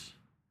wages.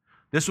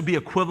 This would be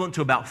equivalent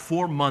to about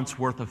 4 months'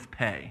 worth of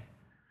pay.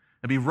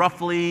 It'd be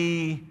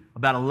roughly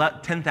about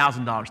 $10,000,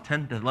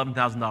 $10,000 to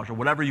 $11,000, or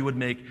whatever you would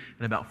make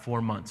in about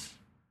 4 months.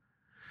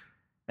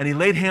 And he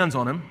laid hands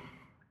on him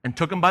and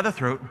took him by the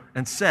throat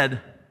and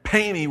said,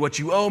 pay me what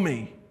you owe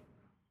me.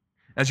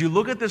 As you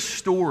look at this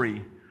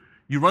story,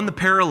 you run the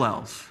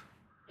parallels.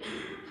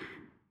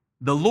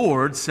 The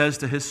Lord says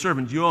to his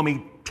servant, you owe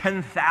me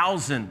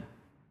 10,000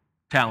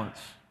 talents.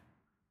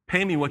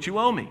 Pay me what you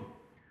owe me.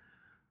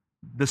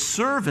 The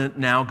servant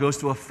now goes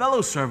to a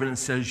fellow servant and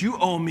says, you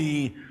owe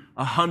me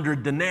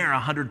 100 denarii,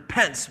 100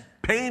 pence.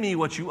 Pay me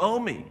what you owe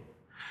me.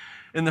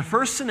 In the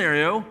first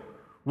scenario,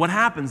 what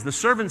happens? The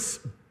servant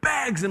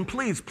begs and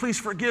pleads, please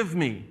forgive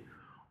me.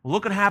 Well,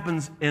 look what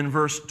happens in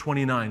verse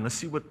 29. Let's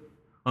see what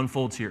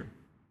unfolds here.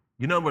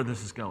 You know where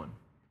this is going.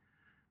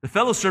 The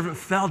fellow servant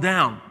fell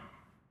down.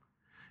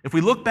 If we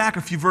look back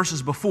a few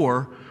verses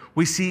before,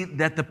 we see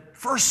that the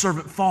first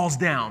servant falls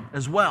down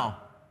as well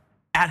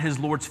at his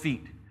Lord's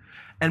feet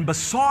and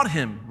besought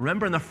him.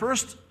 Remember, in the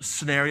first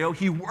scenario,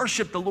 he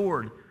worshiped the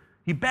Lord.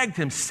 He begged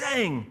him,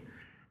 saying,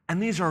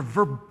 and these are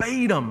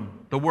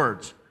verbatim the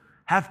words,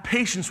 Have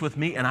patience with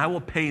me, and I will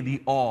pay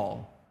thee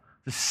all.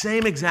 The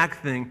same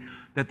exact thing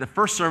that the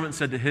first servant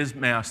said to his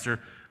master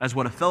as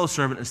what a fellow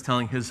servant is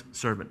telling his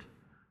servant.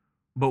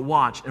 But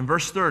watch, in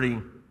verse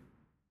 30,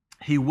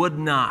 he would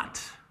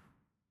not,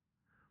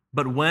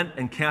 but went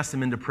and cast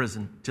him into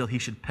prison till he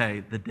should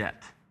pay the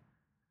debt.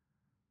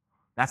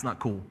 That's not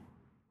cool,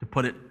 to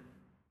put it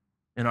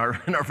in our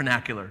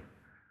vernacular.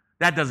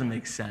 That doesn't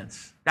make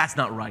sense. That's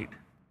not right.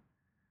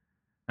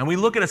 And we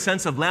look at a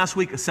sense of, last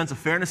week, a sense of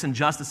fairness and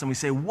justice, and we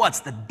say, what's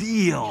the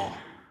deal?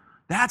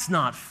 That's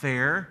not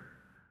fair.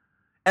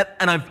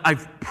 And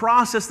I've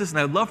processed this, and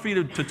I'd love for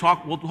you to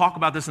talk. We'll talk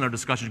about this in our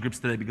discussion groups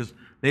today, because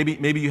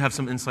maybe you have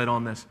some insight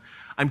on this.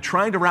 I'm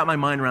trying to wrap my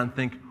mind around and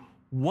think,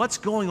 what's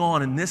going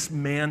on in this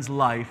man's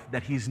life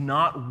that he's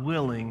not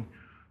willing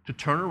to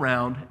turn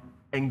around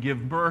and give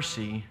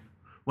mercy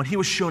when he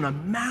was shown a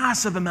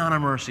massive amount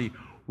of mercy?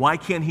 Why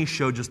can't he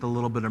show just a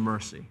little bit of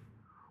mercy?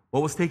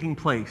 What was taking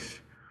place?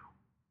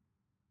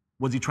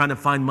 Was he trying to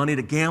find money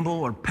to gamble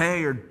or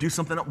pay or do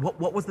something else?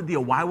 What was the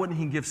deal? Why wouldn't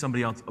he give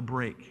somebody else a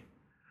break?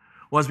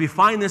 Well, as we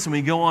find this and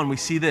we go on, we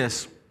see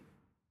this.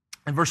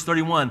 In verse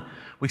 31,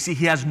 we see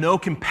he has no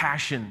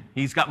compassion.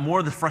 He's got more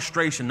of the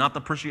frustration, not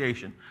the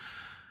appreciation.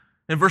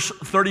 In verse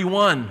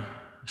 31,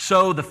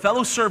 so the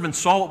fellow servants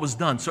saw what was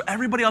done. So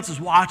everybody else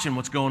is watching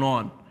what's going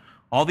on.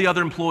 All the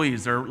other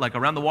employees, they're like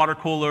around the water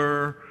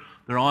cooler.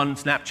 They're on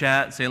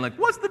Snapchat saying like,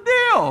 what's the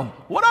deal?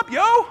 What up,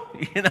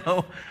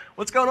 yo?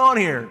 What's going on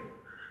here?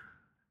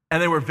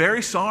 And they were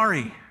very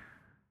sorry.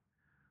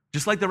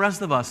 Just like the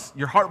rest of us,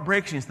 your heart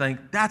breaks and you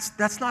think,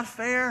 that's not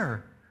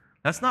fair.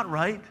 That's not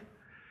right.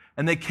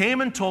 And they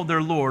came and told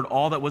their Lord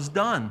all that was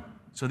done.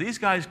 So these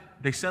guys,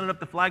 they send it up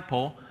the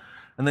flagpole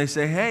and they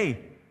say, hey,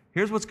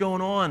 here's what's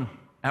going on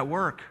at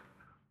work,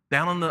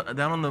 down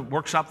on the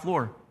workshop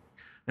floor.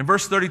 In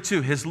verse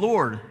 32, his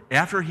Lord,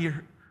 after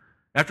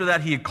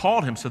that he had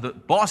called him, so the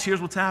boss hears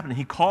what's happening.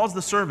 He calls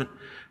the servant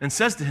and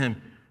says to him,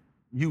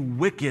 you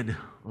wicked,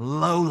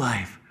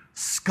 lowlife,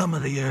 scum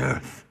of the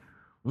earth,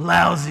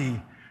 lousy,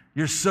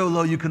 you're so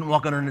low you couldn't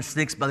walk under a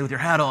snake's belly with your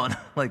hat on,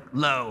 like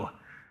low.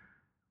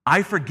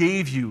 I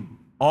forgave you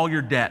all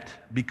your debt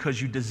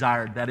because you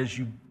desired, that is,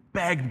 you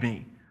begged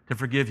me to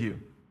forgive you.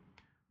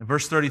 In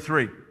verse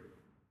 33,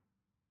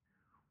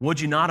 would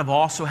you not have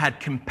also had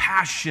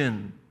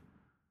compassion,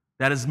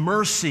 that is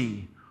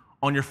mercy,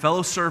 on your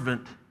fellow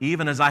servant,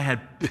 even as I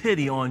had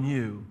pity on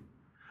you?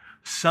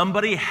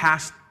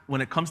 When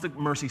it comes to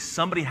mercy,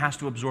 somebody has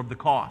to absorb the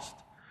cost.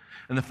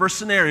 In the first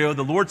scenario,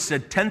 the Lord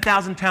said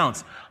 10,000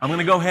 talents. I'm going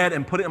to go ahead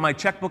and put it in my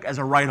checkbook as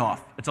a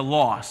write-off. It's a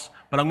loss,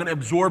 but I'm going to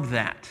absorb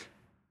that.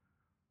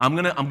 I'm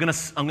going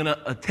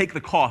to take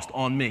the cost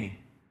on me,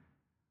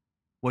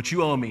 what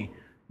you owe me.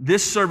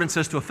 This servant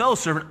says to a fellow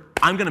servant,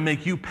 I'm going to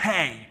make you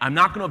pay. I'm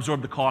not going to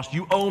absorb the cost.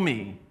 You owe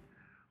me.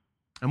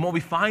 And what we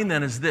find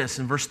then is this.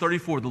 In verse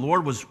 34, the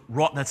Lord was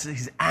wrought.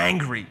 He's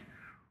angry,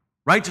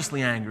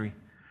 righteously angry.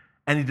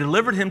 And he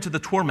delivered him to the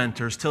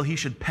tormentors till he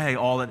should pay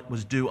all that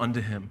was due unto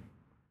him.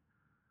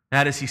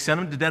 That is, he sent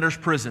him to debtor's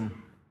prison.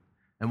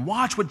 And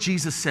watch what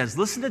Jesus says.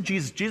 Listen to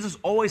Jesus. Jesus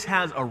always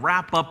has a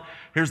wrap-up.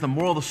 Here's the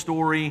moral of the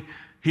story.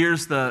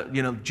 Here's the,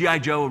 G.I.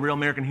 Joe, a real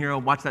American hero.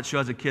 Watched that show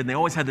as a kid. And they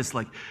always had this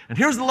and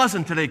here's the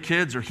lesson today,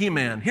 kids, or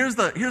He-Man. Here's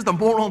the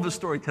moral of the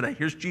story today.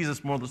 Here's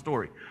Jesus' moral of the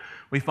story.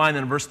 We find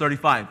that in verse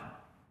 35.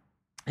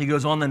 He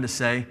goes on then to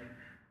say,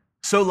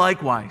 so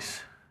likewise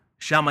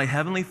shall my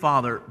heavenly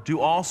Father do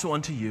also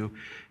unto you,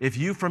 if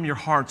you from your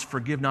hearts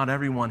forgive not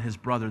everyone his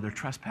brother their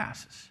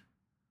trespasses.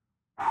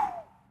 Whew.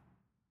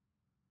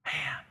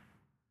 Man,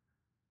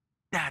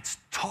 that's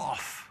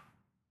tough.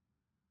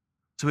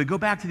 So we go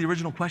back to the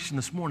original question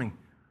this morning.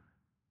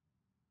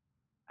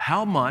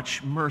 How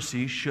much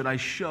mercy should I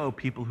show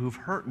people who've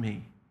hurt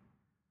me?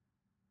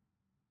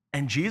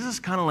 And Jesus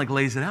kind of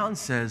lays it out and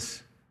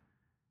says,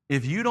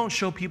 if you don't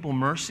show people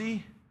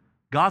mercy,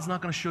 God's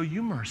not going to show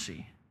you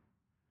mercy.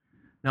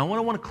 Now, what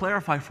I want to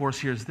clarify for us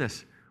here is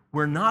this.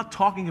 We're not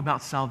talking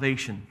about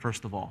salvation,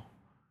 first of all.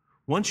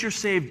 Once you're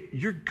saved,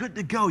 you're good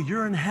to go.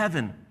 You're in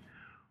heaven.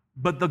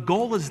 But the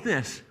goal is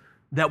this,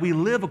 that we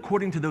live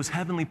according to those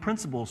heavenly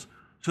principles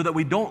so that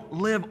we don't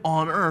live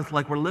on earth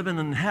like we're living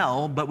in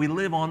hell, but we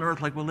live on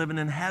earth like we're living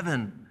in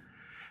heaven.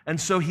 And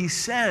so he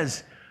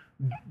says,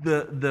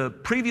 the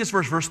previous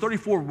verse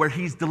 34, where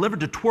he's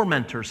delivered to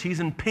tormentors, he's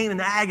in pain and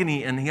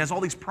agony, and he has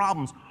all these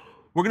problems.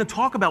 We're going to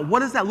talk about what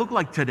does that look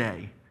like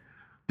today?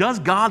 Does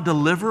God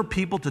deliver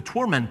people to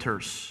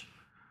tormentors?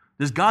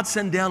 Does God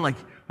send down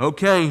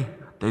okay,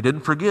 they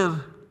didn't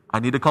forgive. I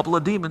need a couple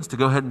of demons to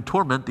go ahead and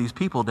torment these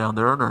people down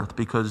there on earth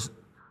because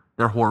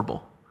they're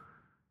horrible.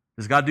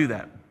 Does God do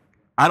that?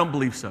 I don't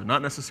believe so,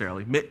 not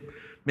necessarily.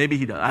 Maybe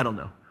he does, I don't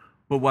know.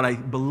 But what I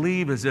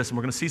believe is this, and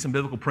we're going to see some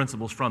biblical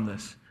principles from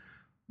this,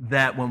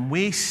 that when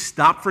we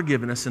stop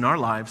forgiveness in our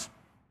lives,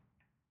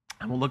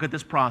 and we'll look at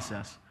this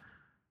process,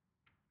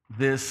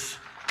 this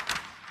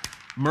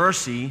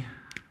mercy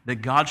that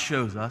God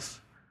shows us,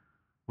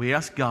 we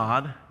ask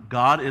God.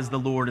 God is the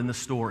Lord in the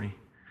story.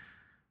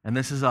 And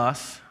this is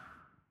us.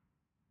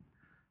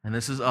 And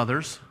this is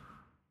others.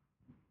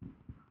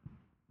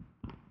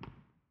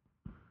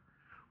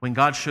 When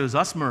God shows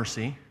us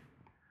mercy,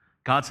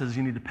 God says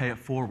you need to pay it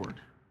forward.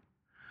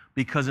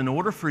 Because in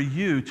order for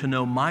you to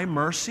know my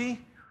mercy,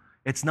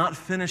 it's not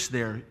finished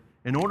there.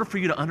 In order for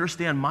you to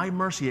understand my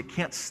mercy, it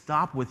can't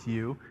stop with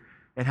you.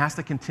 It has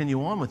to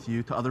continue on with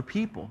you to other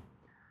people.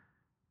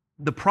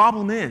 The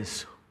problem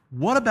is,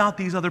 what about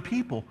these other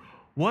people?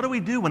 What do we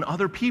do when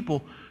other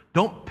people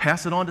don't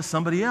pass it on to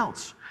somebody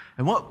else?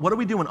 And what do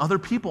we do when other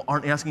people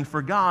aren't asking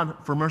for God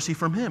for mercy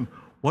from Him?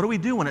 What do we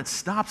do when it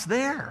stops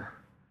there?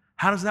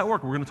 How does that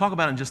work? We're going to talk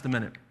about it in just a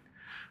minute.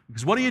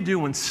 Because what do you do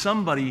when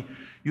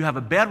you have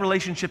a bad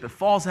relationship, it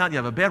falls out, you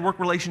have a bad work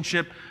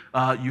relationship,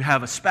 you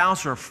have a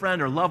spouse or a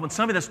friend or a loved one,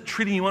 somebody that's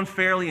treating you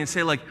unfairly, and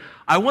say like,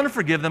 I want to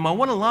forgive them, I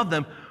want to love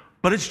them,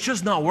 but it's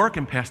just not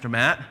working, Pastor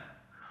Matt.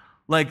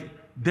 Like,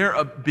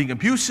 they're being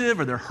abusive,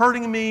 or they're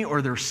hurting me,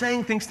 or they're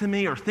saying things to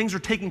me, or things are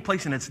taking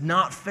place and it's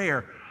not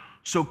fair.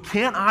 So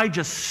can't I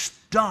just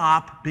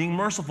stop being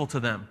merciful to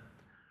them?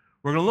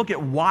 We're going to look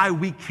at why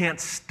we can't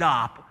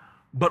stop,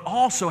 but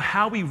also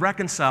how we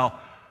reconcile.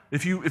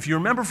 If you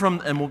remember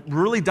and we'll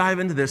really dive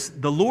into this,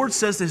 the Lord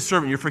says to His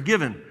servant, you're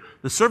forgiven.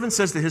 The servant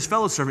says to his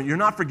fellow servant, you're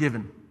not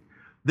forgiven.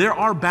 There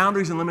are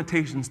boundaries and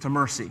limitations to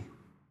mercy.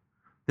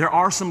 There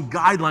are some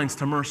guidelines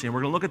to mercy, and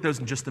we're going to look at those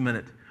in just a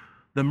minute.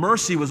 The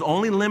mercy was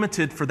only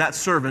limited for that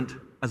servant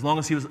as long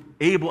as he was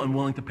able and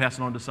willing to pass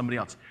it on to somebody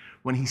else.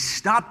 When he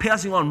stopped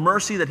passing on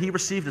mercy that he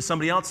received to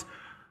somebody else,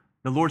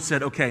 the Lord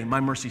said, okay, my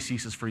mercy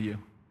ceases for you.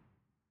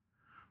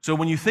 So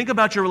when you think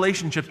about your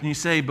relationships and you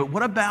say, but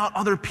what about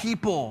other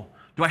people?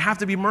 Do I have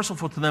to be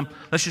merciful to them?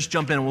 Let's just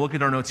jump in and we'll look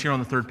at our notes here on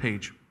the third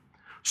page.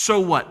 So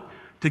what?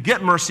 To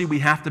get mercy, we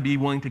have to be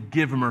willing to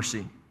give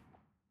mercy.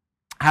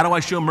 How do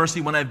I show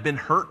mercy when I've been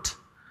hurt?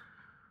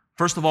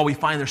 First of all, we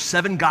find there's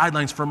 7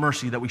 guidelines for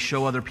mercy that we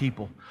show other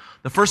people.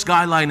 The first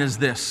guideline is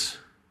this: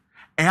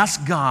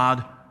 ask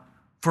God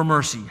for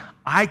mercy.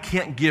 I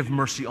can't give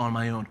mercy on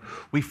my own.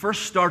 We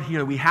first start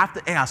here. We have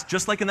to ask,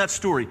 just like in that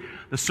story,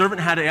 the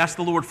servant had to ask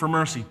the Lord for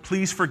mercy.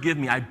 Please forgive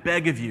me, I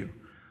beg of you.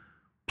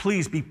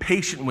 Please be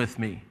patient with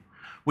me.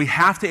 We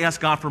have to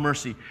ask God for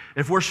mercy.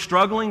 If we're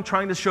struggling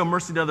trying to show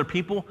mercy to other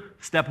people,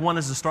 step 1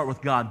 is to start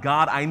with God.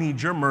 God, I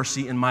need your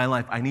mercy in my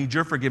life. I need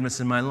your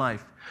forgiveness in my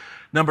life.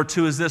 Number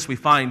 2 is this: we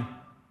find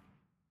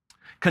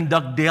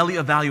conduct daily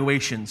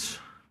evaluations.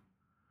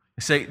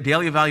 You say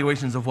daily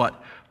evaluations of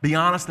what? Be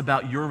honest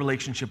about your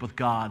relationship with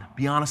God.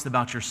 Be honest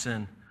about your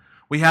sin.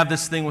 We have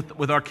this thing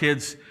with our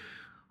kids.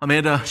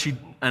 Amanda, she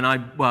and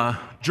I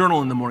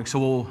journal in the morning.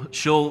 So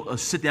she'll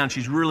sit down.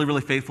 She's really,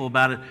 really faithful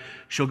about it.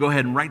 She'll go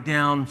ahead and write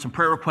down some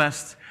prayer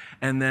requests,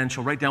 and then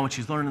she'll write down what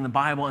she's learned in the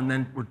Bible, and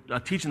then we're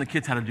teaching the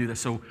kids how to do this.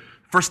 So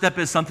first step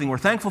is something we're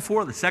thankful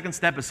for. The second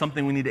step is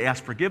something we need to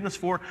ask forgiveness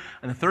for.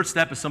 And the third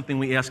step is something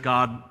we ask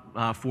God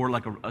for,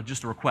 like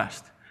just a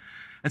request.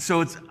 And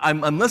so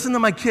I'm listening to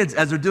my kids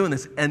as they're doing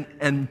this.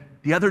 And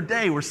the other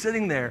day, we're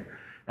sitting there,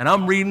 and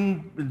I'm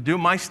reading,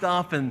 doing my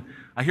stuff, and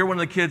I hear one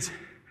of the kids,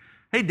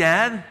 hey,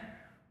 Dad,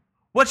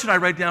 what should I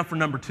write down for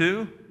number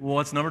 2? Well,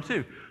 what's number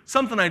 2?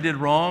 Something I did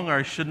wrong, or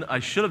I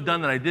should have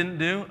done that I didn't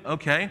do.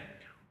 Okay.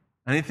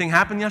 Anything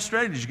happen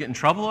yesterday? Did you get in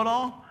trouble at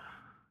all?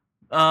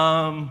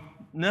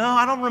 No,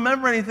 I don't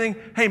remember anything.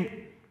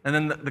 Hey, and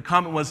then the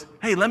comment was,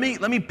 hey, let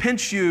me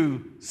pinch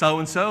you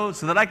so-and-so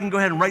so that I can go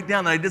ahead and write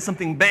down that I did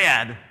something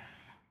bad.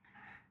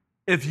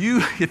 If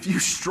you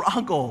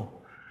struggle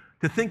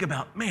to think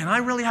about, man, I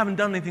really haven't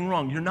done anything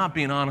wrong, you're not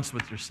being honest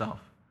with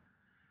yourself.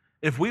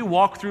 If we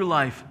walk through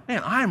life,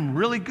 man, I'm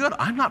really good.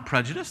 I'm not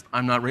prejudiced.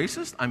 I'm not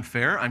racist. I'm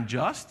fair. I'm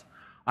just.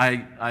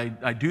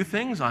 I do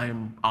things. I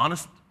am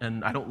honest,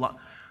 and I don't lie.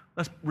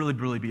 Let's really,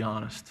 really be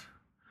honest.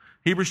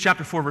 Hebrews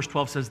chapter 4, verse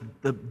 12 says,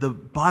 the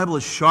Bible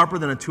is sharper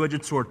than a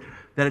two-edged sword,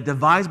 that it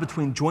divides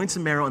between joints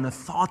and marrow and the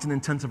thoughts and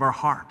intents of our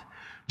heart.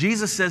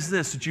 Jesus says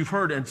this, that you've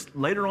heard, and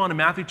later on in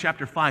Matthew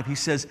chapter 5, he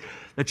says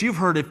that you've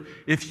heard,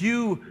 if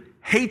you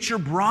hate your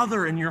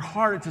brother in your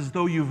heart, it's as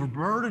though you've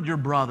murdered your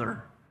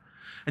brother.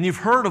 And you've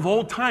heard of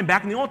old time,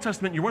 back in the Old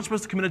Testament, you weren't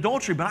supposed to commit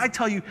adultery, but I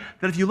tell you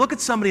that if you look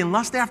at somebody and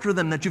lust after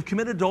them, that you've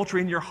committed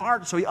adultery in your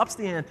heart, so he ups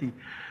the ante.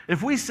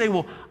 If we say,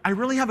 well, I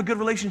really have a good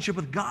relationship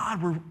with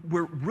God,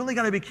 we're really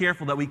got to be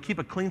careful that we keep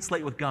a clean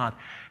slate with God.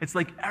 It's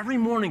like every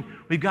morning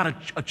we've got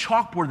a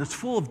chalkboard that's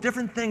full of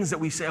different things that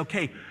we say,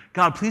 okay,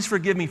 God, please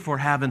forgive me for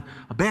having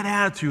a bad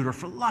attitude, or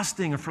for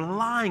lusting, or for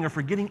lying, or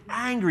for getting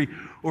angry,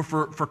 or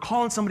for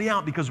calling somebody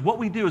out, because what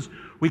we do is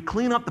we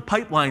clean up the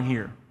pipeline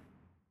here.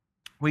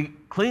 We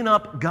clean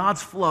up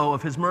God's flow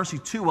of his mercy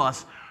to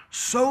us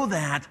so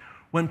that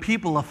when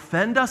people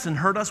offend us and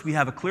hurt us, we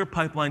have a clear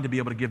pipeline to be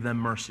able to give them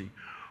mercy.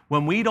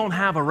 When we don't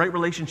have a right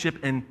relationship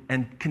and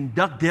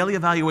conduct daily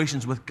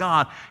evaluations with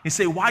God, you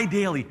say, why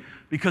daily?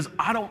 Because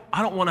I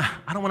don't want to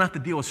have to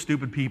deal with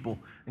stupid people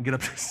and get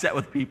upset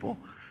with people.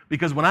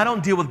 Because when I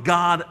don't deal with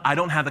God, I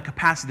don't have the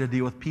capacity to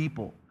deal with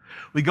people.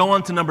 We go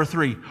on to number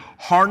 3,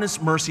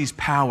 harness mercy's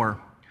power.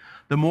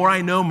 The more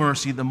I know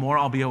mercy, the more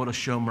I'll be able to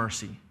show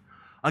mercy.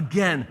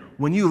 Again,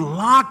 when you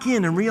lock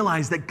in and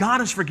realize that God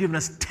has forgiven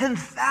us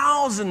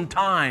 10,000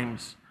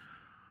 times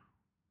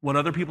what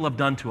other people have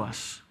done to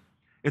us,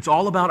 it's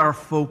all about our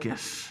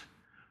focus.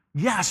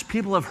 Yes,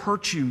 people have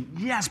hurt you.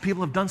 Yes,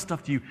 people have done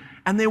stuff to you.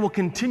 And they will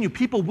continue.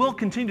 People will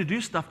continue to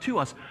do stuff to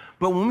us.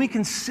 But when we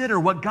consider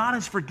what God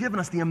has forgiven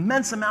us, the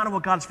immense amount of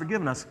what God has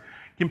forgiven us,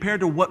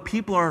 compared to what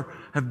people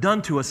have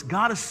done to us,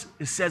 God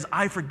says,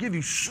 I forgive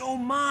you so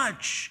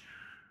much.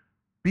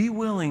 Be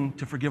willing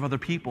to forgive other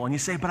people. And you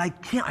say, but I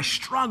can't, I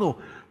struggle.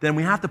 Then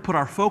we have to put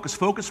our focus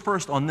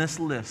first on this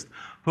list.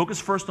 Focus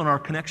first on our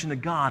connection to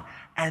God.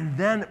 And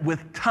then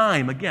with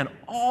time, again,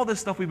 all this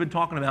stuff we've been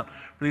talking about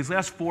for these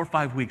last 4 or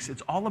 5 weeks,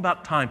 it's all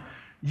about time.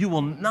 You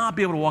will not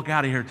be able to walk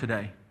out of here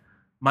today.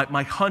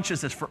 My hunch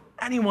is this, for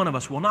any one of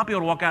us, we'll not be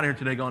able to walk out of here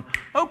today going,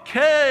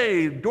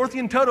 okay, Dorothy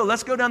and Toto,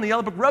 let's go down the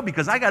Yellow Brick Road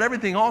because I got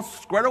everything all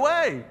squared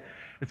away.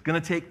 It's going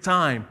to take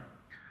time.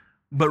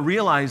 But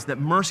realize that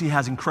mercy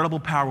has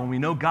incredible power. When we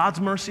know God's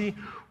mercy,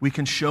 we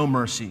can show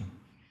mercy.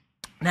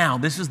 Now,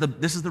 this is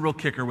the real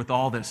kicker with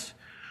all this.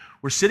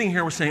 We're sitting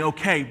here, we're saying,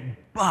 okay,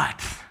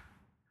 but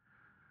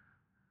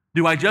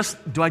do I just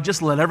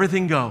let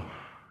everything go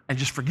and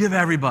just forgive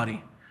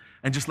everybody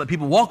and just let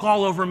people walk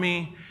all over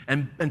me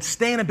and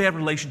stay in a bad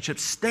relationship,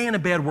 stay in a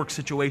bad work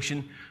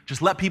situation,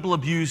 just let people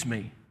abuse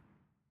me?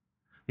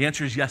 The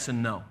answer is yes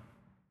and no.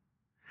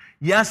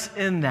 Yes,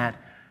 in that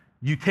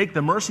you take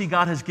the mercy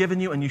God has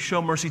given you and you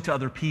show mercy to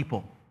other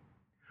people.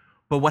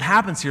 But what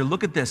happens here,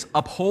 look at this.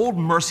 Uphold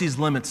mercy's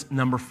limits,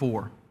 number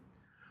 4.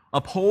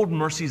 Uphold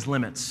mercy's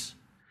limits.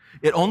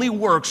 It only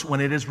works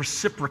when it is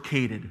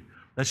reciprocated.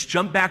 Let's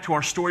jump back to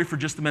our story for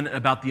just a minute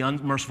about the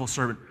unmerciful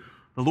servant.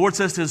 The Lord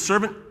says to his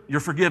servant, you're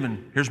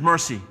forgiven. Here's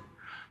mercy.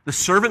 The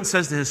servant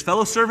says to his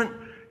fellow servant,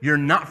 you're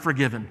not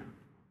forgiven.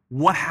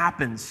 What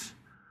happens?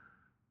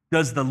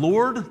 Does the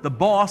Lord, the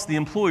boss, the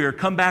employer,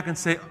 come back and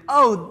say,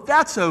 oh,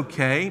 that's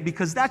okay,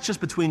 because that's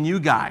just between you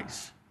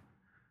guys.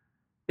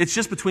 It's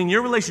just between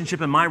your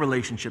relationship and my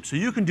relationship. So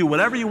you can do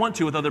whatever you want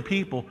to with other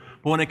people,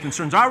 but when it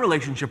concerns our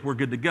relationship, we're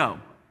good to go.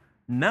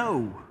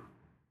 No.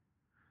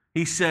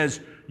 He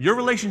says, your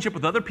relationship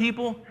with other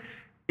people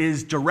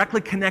is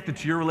directly connected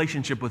to your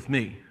relationship with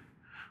me.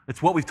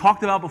 It's what we've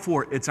talked about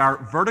before. It's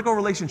our vertical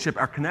relationship,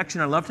 our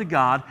connection, our love to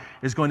God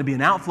is going to be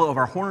an outflow of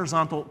our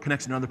horizontal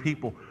connection to other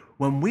people.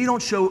 When we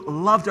don't show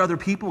love to other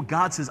people,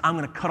 God says, I'm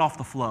going to cut off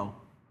the flow.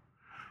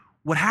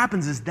 What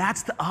happens is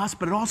that's to us,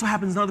 but it also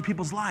happens in other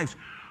people's lives.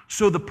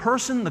 So the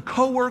person, the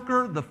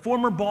coworker, the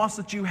former boss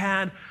that you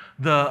had,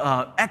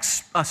 the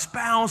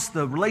ex-spouse,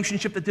 the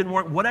relationship that didn't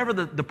work, whatever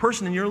the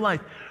person in your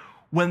life,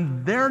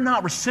 when they're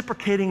not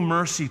reciprocating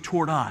mercy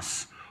toward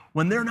us,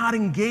 when they're not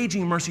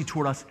engaging mercy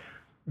toward us,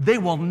 they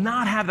will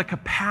not have the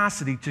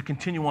capacity to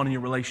continue on in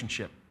your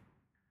relationship.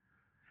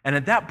 And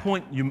at that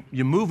point,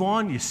 you move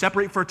on, you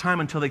separate for a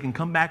time until they can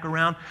come back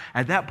around.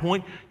 At that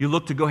point, you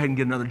look to go ahead and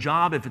get another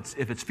job if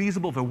it's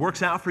feasible, if it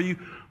works out for you.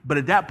 But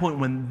at that point,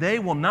 when they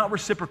will not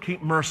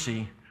reciprocate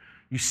mercy,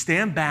 you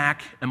stand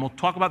back, and we'll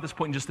talk about this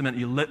point in just a minute.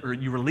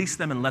 You release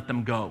them and let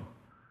them go.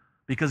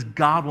 Because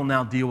God will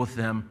now deal with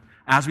them,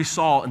 as we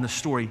saw in the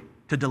story,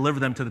 to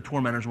deliver them to the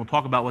tormentors. And we'll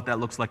talk about what that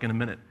looks like in a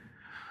minute.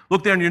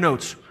 Look there in your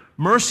notes.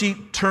 Mercy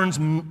turns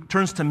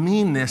to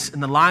meanness in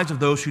the lives of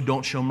those who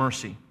don't show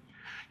mercy.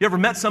 You ever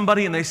met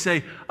somebody and they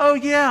say, oh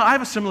yeah, I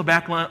have a similar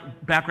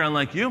background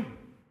like you.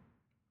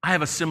 I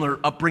have a similar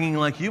upbringing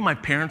like you. My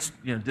parents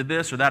did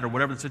this or that or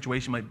whatever the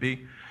situation might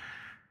be.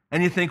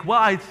 And you think,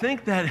 well, I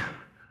think that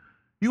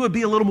you would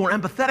be a little more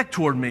empathetic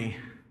toward me.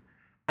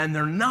 And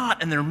they're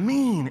not, and they're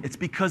mean. It's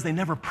because they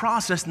never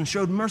processed and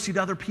showed mercy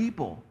to other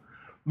people.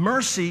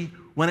 Mercy,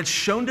 when it's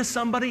shown to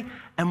somebody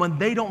and when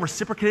they don't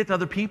reciprocate it to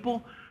other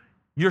people,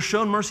 you're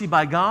shown mercy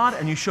by God,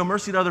 and you show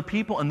mercy to other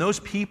people, and those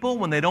people,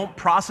 when they don't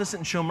process it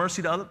and show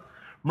mercy to others,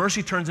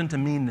 mercy turns into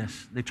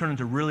meanness. They turn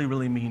into really,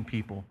 really mean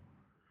people.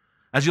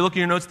 As you look at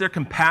your notes there,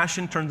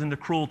 compassion turns into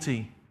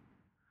cruelty.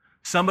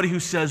 Somebody who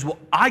says, well,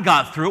 I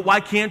got through it, why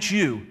can't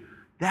you?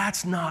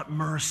 That's not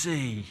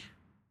mercy.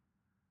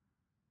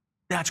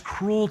 That's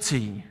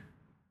cruelty.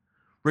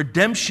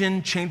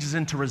 Redemption changes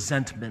into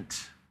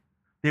resentment.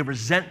 They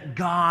resent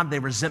God, they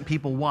resent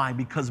people. Why?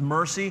 Because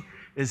mercy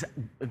is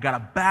got a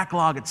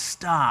backlog, it's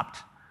stopped.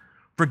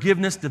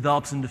 Forgiveness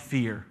develops into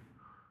fear.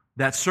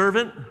 That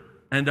servant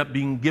ended up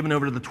being given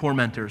over to the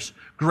tormentors.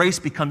 Grace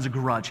becomes a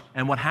grudge.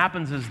 And what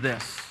happens is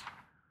this.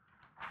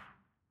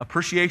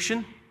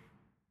 Appreciation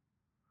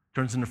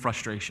turns into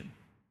frustration.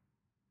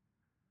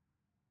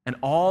 And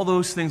all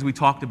those things we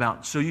talked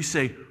about. So you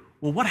say,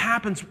 well, what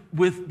happens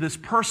with this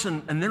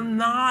person? And they're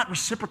not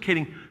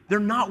reciprocating. They're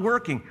not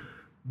working.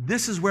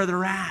 This is where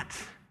they're at.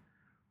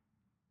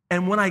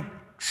 And when I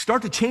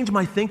start to change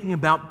my thinking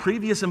about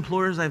previous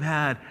employers I've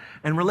had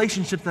and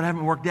relationships that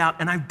haven't worked out,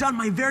 and I've done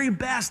my very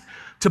best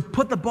to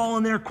put the ball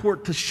in their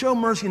court, to show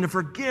mercy and to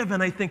forgive,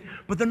 and I think,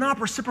 but they're not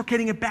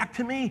reciprocating it back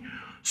to me.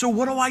 So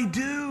what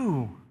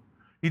do?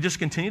 You just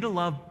continue to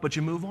love, but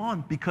you move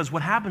on, because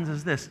what happens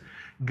is this.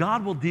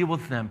 God will deal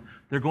with them.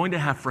 They're going to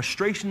have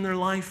frustration in their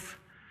life,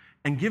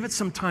 and give it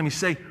some time. You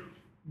say,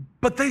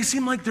 but they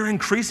seem like they're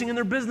increasing in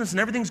their business and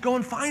everything's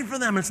going fine for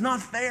them. It's not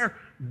fair.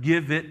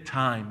 Give it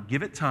time.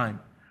 Give it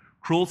time.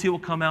 Cruelty will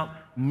come out.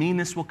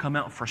 Meanness will come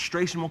out.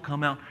 Frustration will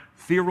come out.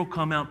 Fear will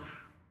come out.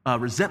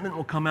 resentment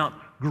will come out,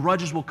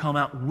 grudges will come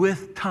out.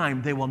 With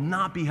time, they will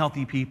not be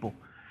healthy people.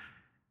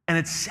 And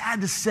it's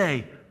sad to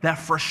say that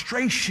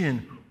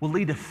frustration will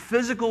lead to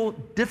physical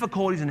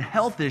difficulties and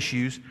health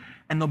issues,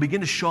 and they'll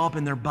begin to show up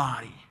in their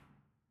body.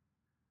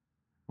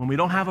 When we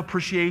don't have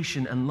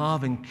appreciation and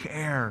love and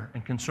care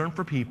and concern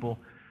for people,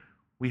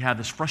 we have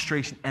this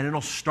frustration, and it'll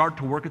start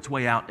to work its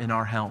way out in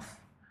our health.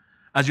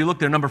 As you look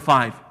there, number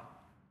 5,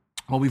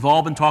 what we've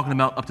all been talking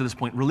about up to this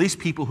point, release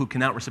people who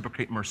cannot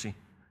reciprocate mercy.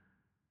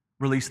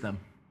 Release them.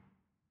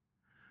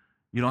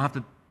 You don't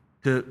have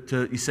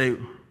you say,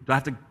 do I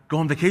have to go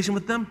on vacation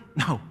with them?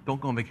 No, don't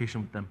go on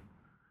vacation with them.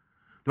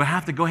 Do I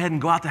have to go ahead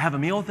and go out to have a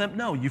meal with them?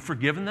 No, you've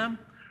forgiven them.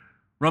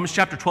 Romans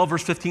chapter 12,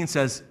 verse 15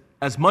 says,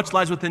 as much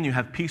lies within you,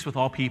 have peace with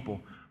all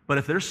people. But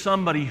if there's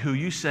somebody who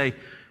you say,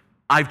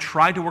 I've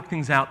tried to work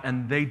things out,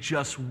 and they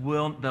just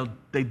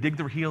they dig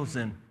their heels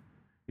in.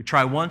 You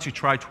try once, you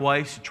try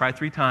twice, you try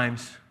 3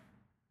 times,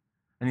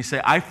 and you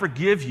say, I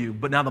forgive you,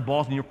 but now the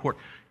ball's in your court.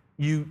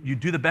 You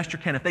do the best you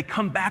can. If they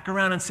come back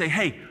around and say,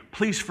 hey,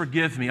 please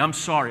forgive me, I'm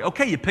sorry.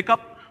 Okay, you pick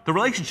up the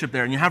relationship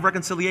there and you have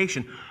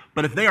reconciliation.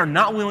 But if they are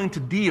not willing to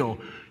deal,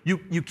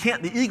 you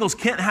can't. The Eagles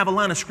can't have a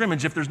line of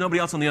scrimmage if there's nobody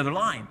else on the other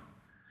line.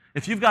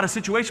 If you've got a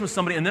situation with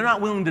somebody and they're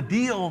not willing to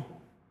deal,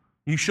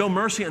 you show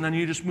mercy and then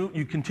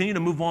you continue to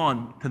move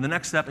on to the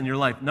next step in your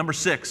life. Number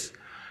 6,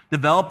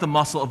 develop the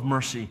muscle of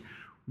mercy.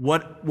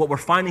 What we're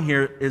finding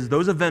here is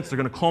those events, they're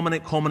going to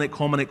culminate.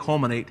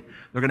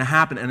 They're going to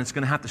happen, and it's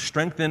going to have to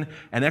strengthen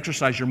and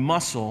exercise your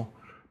muscle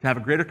to have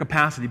a greater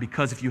capacity,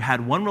 because if you had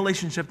one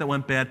relationship that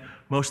went bad,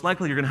 most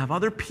likely you're going to have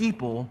other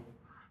people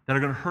that are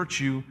going to hurt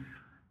you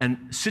and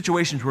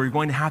situations where you're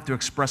going to have to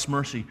express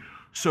mercy.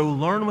 So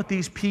learn with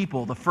these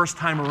people the first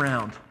time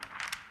around,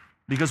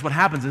 because what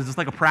happens is it's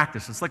like a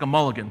practice. It's like a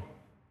mulligan.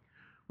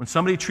 When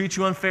somebody treats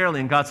you unfairly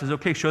and God says,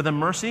 okay, show them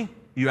mercy,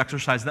 you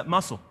exercise that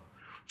muscle.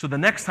 So the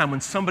next time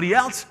when somebody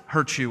else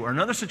hurts you or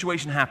another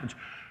situation happens,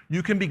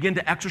 you can begin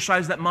to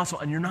exercise that muscle,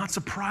 and you're not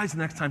surprised the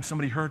next time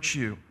somebody hurts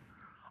you.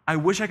 I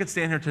wish I could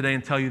stand here today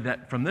and tell you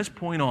that from this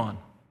point on,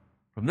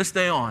 from this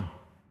day on,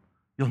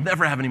 you'll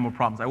never have any more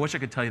problems. I wish I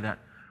could tell you that.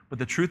 But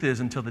the truth is,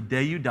 until the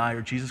day you die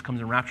or Jesus comes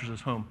and raptures us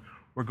home,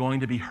 we're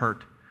going to be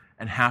hurt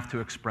and have to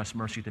express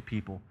mercy to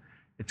people.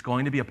 It's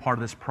going to be a part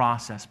of this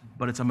process,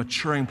 but it's a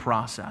maturing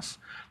process.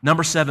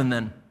 Number 7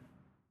 then,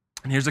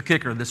 and here's a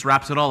kicker. This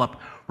wraps it all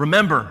up.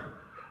 Remember,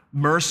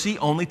 mercy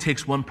only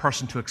takes one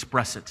person to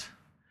express it.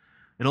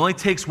 It only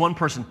takes one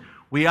person.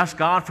 We ask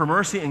God for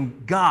mercy,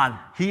 and God,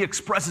 He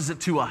expresses it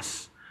to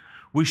us.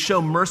 We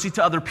show mercy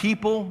to other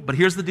people, but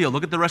here's the deal.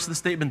 Look at the rest of the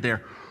statement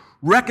there.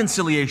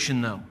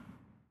 Reconciliation, though,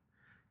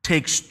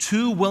 takes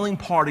 2 willing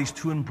parties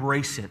to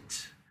embrace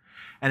it.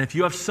 And if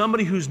you have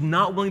somebody who's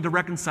not willing to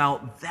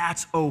reconcile,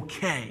 that's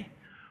okay.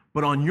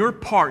 But on your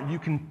part, you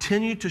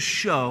continue to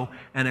show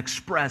and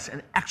express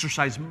and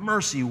exercise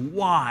mercy.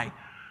 Why?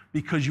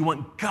 Because you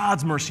want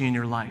God's mercy in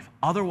your life.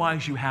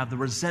 Otherwise, you have the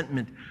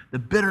resentment, the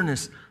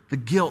bitterness, the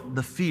guilt,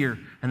 the fear,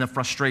 and the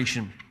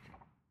frustration.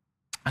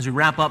 As we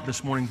wrap up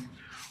this morning,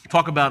 we'll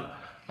talk about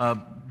a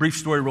brief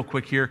story real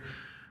quick here.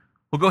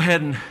 We'll go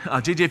ahead and,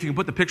 JJ, if you can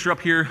put the picture up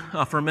here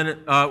for a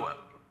minute.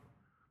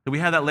 Did we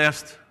have that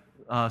last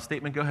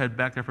statement? Go ahead,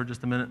 back there for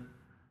just a minute.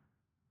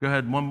 Go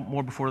ahead, one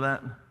more before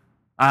that.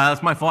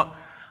 That's my fault.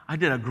 I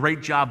did a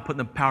great job putting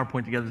the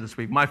PowerPoint together this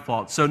week. My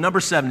fault. So number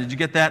 7, did you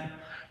get that?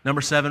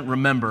 Number 7,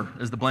 remember.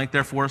 Is the blank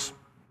there for us?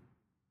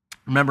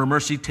 Remember,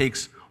 mercy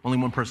takes only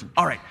one person.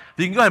 All right,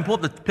 you can go ahead and pull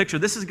up the picture.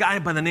 This is a guy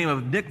by the name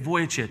of Nick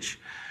Vujicic.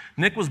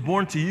 Nick was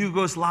born to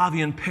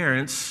Yugoslavian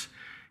parents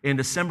in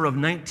December of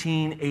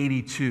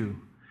 1982.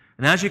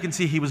 And as you can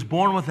see, he was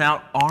born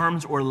without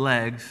arms or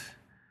legs.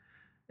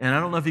 And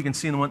I don't know if you can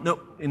see in the one,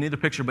 nope, in either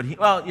picture, but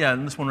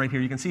in this one right here,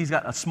 you can see he's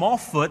got a small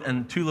foot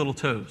and 2 little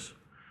toes.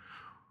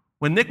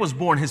 When Nick was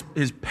born,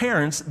 his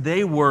parents,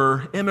 they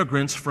were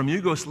immigrants from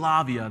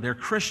Yugoslavia. They're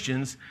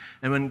Christians.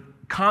 And when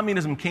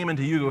communism came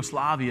into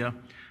Yugoslavia,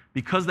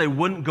 because they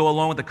wouldn't go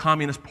along with the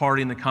Communist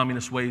Party and the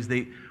communist ways,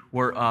 they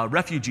were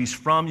refugees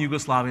from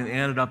Yugoslavia and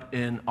ended up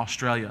in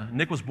Australia.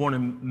 Nick was born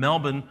in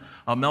Melbourne,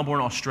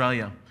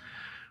 Australia.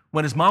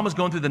 When his mom was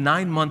going through the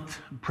 9-month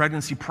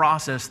pregnancy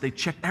process,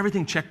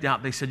 everything checked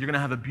out. They said, you're going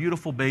to have a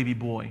beautiful baby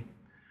boy.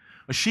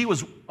 She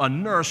was a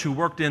nurse who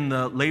worked in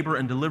the labor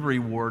and delivery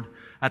ward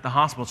at the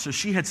hospital. So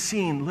she had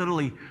seen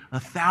literally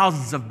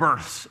thousands of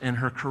births in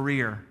her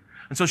career.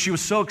 And so she was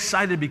so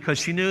excited because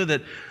she knew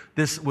that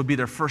this would be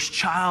their first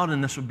child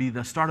and this would be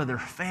the start of their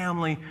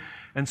family.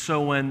 And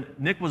so when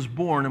Nick was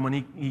born and when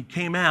he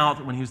came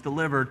out, when he was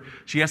delivered,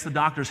 she asked the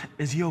doctors,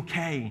 is he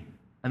okay?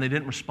 And they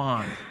didn't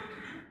respond.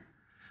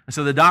 And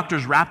so the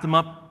doctors wrapped him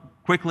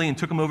up quickly and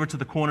took him over to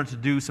the corner to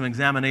do some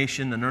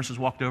examination. The nurses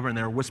walked over and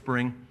they were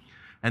whispering.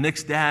 And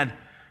Nick's dad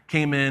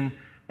came in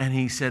and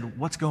he said,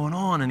 what's going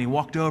on? And he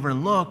walked over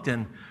and looked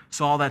and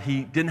saw that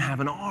he didn't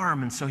have an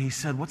arm. And so he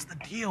said, what's the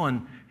deal?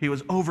 And he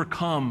was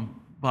overcome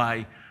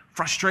by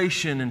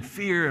frustration and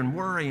fear and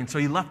worry. And so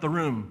he left the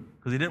room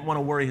because he didn't want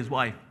to worry his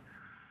wife.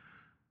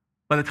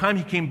 By the time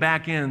he came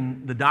back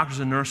in, the doctors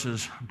and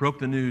nurses broke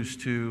the news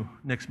to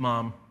Nick's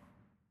mom.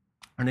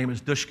 Her name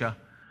is Dushka.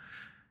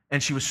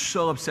 And she was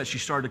so upset, she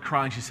started to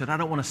cry, and she said, I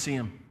don't want to see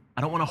him.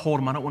 I don't want to hold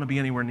him. I don't want to be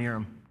anywhere near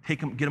him.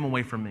 Take him, get him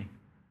away from me.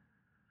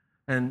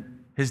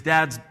 And his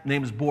dad's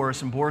name is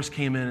Boris, and Boris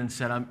came in and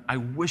said, I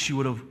wish you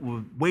would have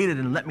waited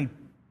and let me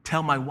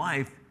tell my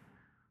wife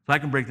so I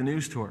can break the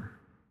news to her.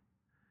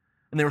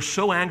 And they were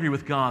so angry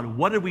with God.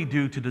 What did we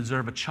do to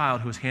deserve a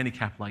child who is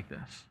handicapped like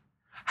this?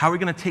 How are we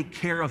going to take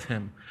care of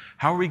him?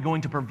 How are we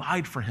going to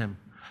provide for him?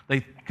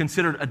 They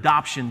considered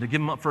adoption, to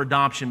give him up for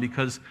adoption,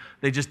 because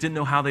they just didn't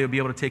know how they would be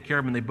able to take care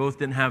of him. They both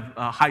didn't have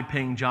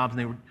high-paying jobs, and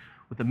they were,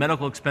 with the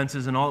medical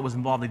expenses and all that was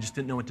involved, they just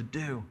didn't know what to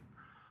do.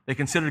 They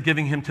considered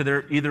giving him to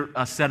their either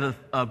a set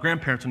of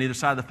grandparents on either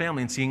side of the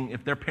family and seeing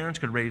if their parents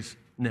could raise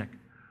Nick.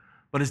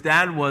 But his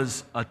dad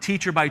was a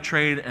teacher by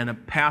trade and a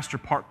pastor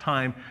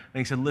part-time, and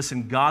he said,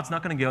 listen, God's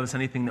not going to give us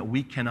anything that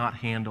we cannot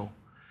handle.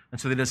 And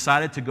so they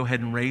decided to go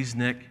ahead and raise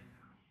Nick.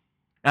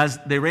 As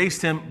they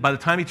raised him, by the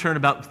time he turned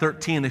about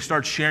 13, they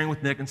started sharing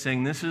with Nick and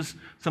saying, this is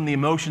some of the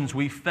emotions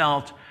we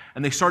felt.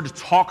 And they started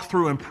to talk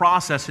through and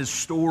process his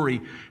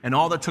story and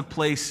all that took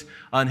place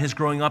in his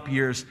growing up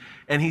years.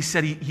 And he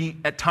said he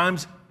at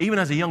times, even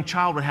as a young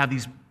child, would have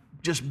these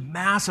just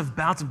massive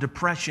bouts of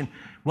depression,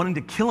 wanting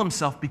to kill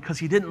himself because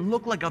he didn't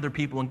look like other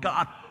people. And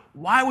God,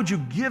 why would you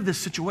give this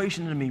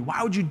situation to me?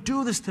 Why would you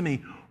do this to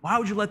me? Why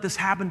would you let this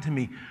happen to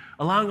me?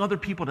 Allowing other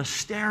people to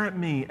stare at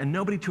me and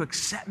nobody to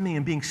accept me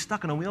and being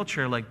stuck in a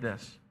wheelchair like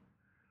this.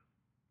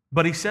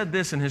 But he said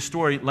this in his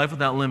story, Life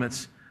Without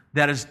Limits,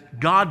 that is,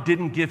 God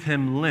didn't give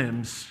him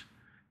limbs.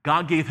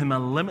 God gave him a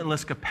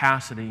limitless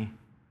capacity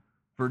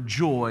for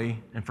joy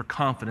and for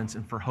confidence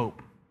and for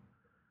hope.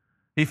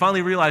 He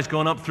finally realized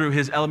going up through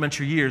his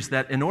elementary years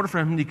that in order for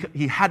him,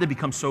 he had to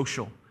become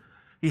social.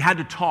 He had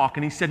to talk.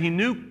 And he said he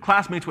knew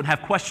classmates would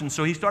have questions,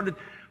 so he started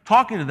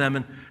talking to them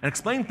and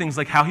explaining things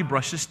like how he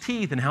brushed his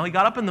teeth and how he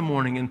got up in the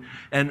morning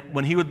and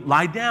when he would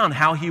lie down,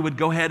 how he would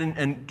go ahead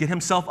and get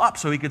himself up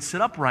so he could sit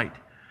upright.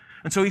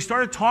 And so he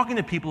started talking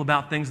to people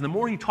about things, and the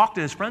more he talked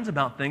to his friends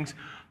about things,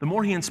 the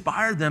more he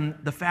inspired them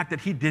the fact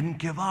that he didn't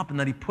give up and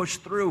that he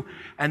pushed through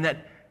and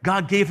that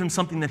God gave him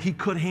something that he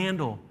could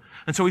handle.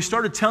 And so he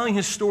started telling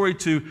his story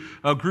to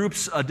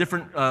groups,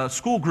 different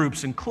school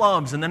groups and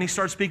clubs, and then he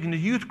started speaking to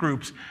youth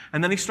groups,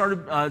 and then he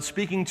started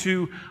speaking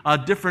to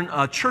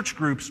different church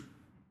groups.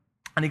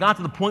 And he got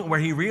to the point where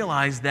he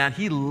realized that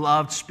he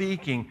loved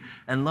speaking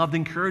and loved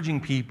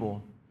encouraging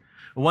people.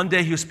 One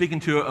day he was speaking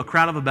to a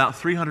crowd of about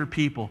 300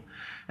 people,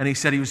 and he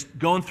said he was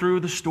going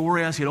through the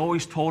story as he had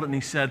always told it, and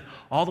he said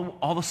all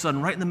of a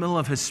sudden, right in the middle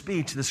of his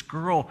speech, this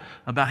girl,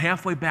 about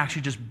halfway back,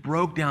 she just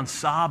broke down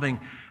sobbing,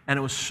 and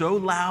it was so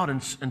loud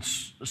and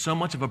so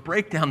much of a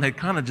breakdown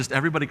that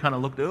everybody kind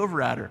of looked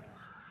over at her.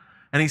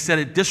 And he said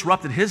it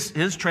disrupted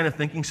his train of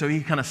thinking, so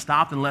he kind of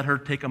stopped and let her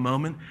take a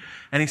moment.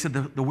 And he said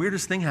the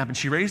weirdest thing happened.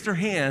 She raised her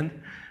hand,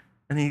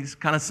 and he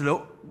kind of said,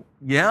 oh,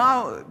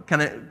 yeah,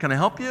 can I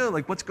help you?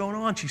 Like, what's going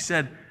on? She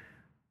said,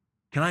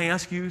 can I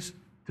ask you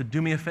to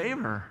do me a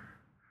favor?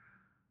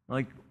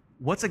 Like,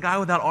 what's a guy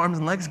without arms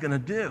and legs going to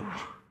do?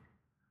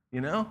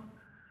 You know?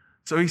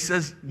 So he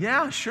says,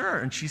 yeah, sure.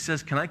 And she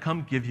says, can I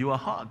come give you a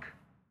hug?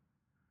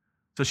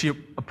 So she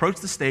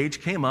approached the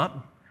stage, came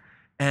up,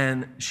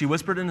 and she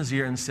whispered in his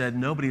ear and said,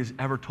 nobody has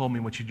ever told me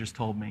what you just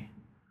told me.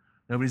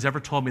 Nobody's ever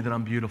told me that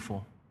I'm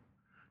beautiful.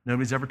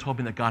 Nobody's ever told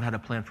me that God had a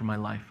plan for my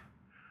life.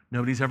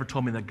 Nobody's ever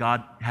told me that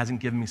God hasn't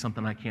given me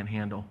something I can't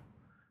handle.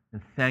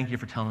 And thank you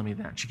for telling me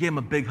that. She gave him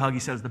a big hug. He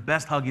said it was the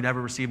best hug he'd ever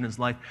received in his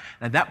life.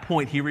 And at that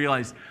point, he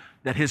realized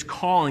that his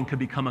calling could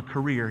become a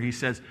career. He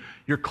says,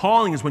 your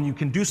calling is when you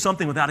can do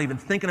something without even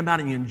thinking about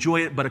it and you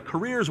enjoy it, but a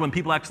career is when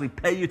people actually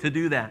pay you to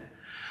do that.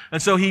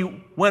 And so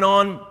he went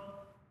on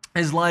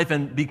his life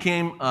and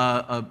became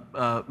a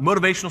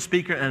motivational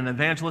speaker and an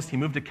evangelist. He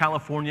moved to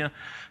California.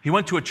 He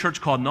went to a church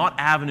called Knott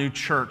Avenue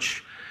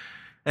Church.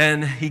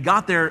 And he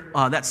got there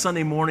that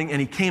Sunday morning,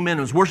 and he came in.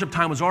 His worship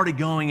time was already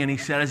going, and he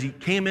said as he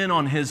came in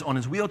on his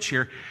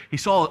wheelchair, he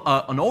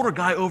saw an older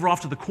guy over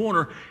off to the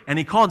corner, and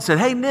he called and said,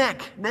 hey,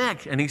 Nick.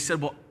 And he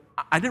said, well,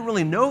 I didn't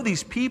really know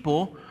these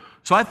people,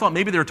 so I thought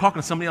maybe they were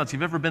talking to somebody else.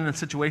 You've ever been in a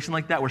situation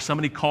like that where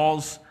somebody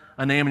calls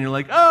a name, and you're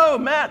like, oh,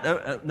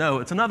 Matt. No,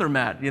 it's another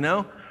Matt, you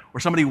know? Or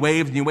somebody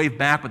waves, and you wave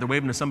back, but they're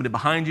waving to somebody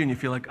behind you, and you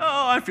feel like,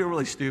 oh, I feel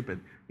really stupid.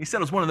 He said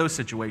it was one of those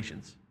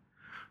situations.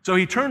 So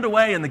he turned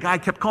away, and the guy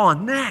kept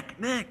calling, Nick.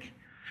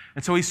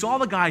 And so he saw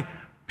the guy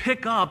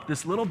pick up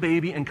this little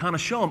baby and kind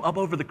of show him up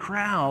over the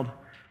crowd,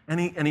 and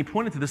he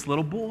pointed to this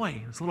little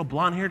boy, this little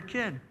blonde-haired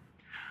kid.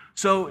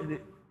 So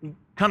he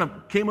kind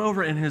of came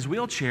over in his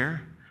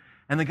wheelchair,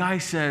 and the guy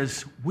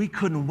says, we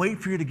couldn't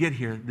wait for you to get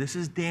here. This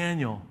is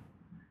Daniel.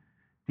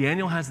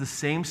 Daniel has the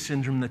same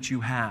syndrome that you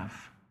have.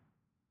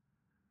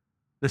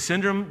 The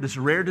syndrome, this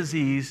rare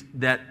disease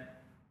that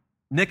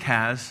Nick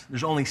has,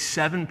 there's only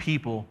 7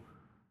 people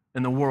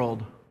in the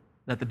world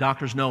that the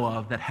doctors know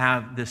of that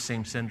have this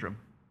same syndrome.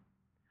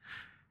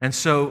 And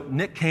so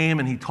Nick came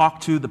and he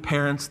talked to the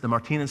parents, the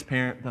Martinez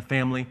parent, the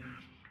family,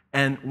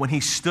 and when he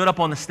stood up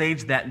on the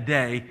stage that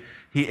day,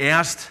 he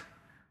asked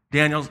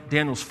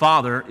Daniel's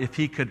father if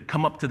he could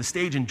come up to the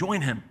stage and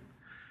join him.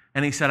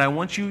 And he said, I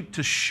want you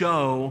to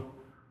show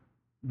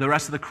the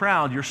rest of the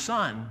crowd your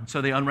son.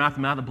 So they unwrapped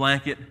him out of the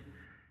blanket.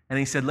 And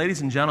he said,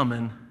 ladies and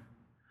gentlemen,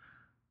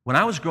 when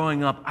I was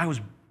growing up, I was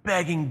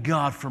begging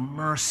God for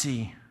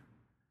mercy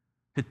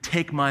to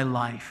take my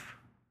life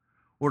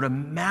or to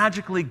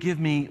magically give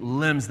me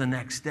limbs the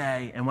next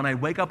day. And when I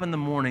wake up in the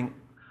morning,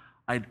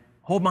 I'd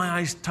hold my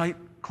eyes tight,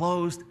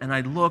 closed, and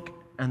I'd look,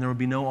 and there would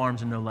be no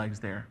arms and no legs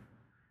there.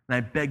 And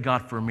I begged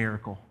God for a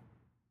miracle.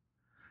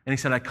 And he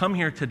said, I come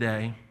here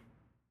today,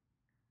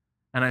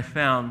 and I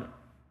found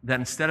that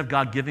instead of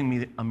God giving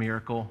me a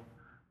miracle,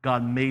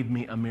 God made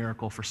me a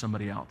miracle for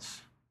somebody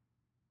else.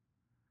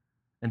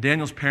 And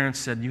Daniel's parents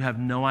said, you have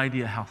no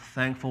idea how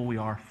thankful we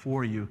are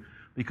for you,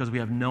 because we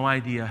have no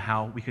idea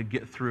how we could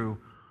get through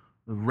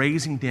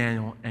raising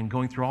Daniel and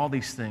going through all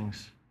these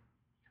things.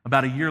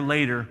 About a year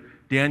later,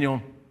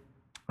 Daniel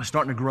was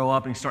starting to grow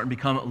up and he's starting to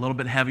become a little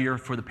bit heavier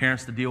for the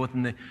parents to deal with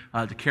and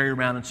to carry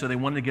around, and so they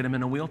wanted to get him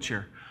in a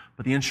wheelchair.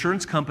 But the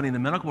insurance company and the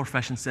medical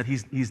profession said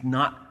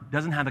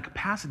doesn't have the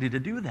capacity to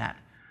do that.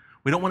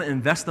 We don't want to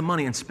invest the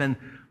money and spend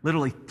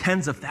literally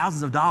tens of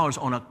thousands of dollars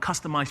on a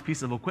customized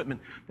piece of equipment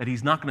that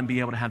he's not going to be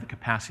able to have the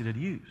capacity to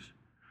use.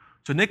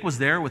 So Nick was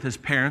there with his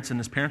parents, and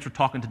his parents were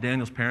talking to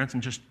Daniel's parents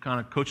and just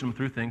kind of coaching him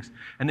through things.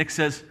 And Nick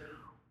says,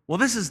 well,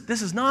 this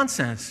is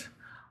nonsense.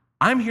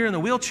 I'm here in the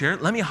wheelchair.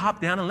 Let me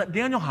hop down and let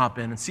Daniel hop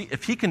in and see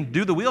if he can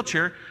do the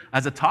wheelchair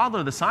as a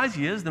toddler the size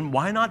he is, then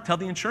why not tell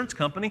the insurance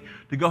company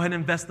to go ahead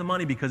and invest the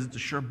money, because it's a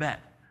sure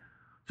bet.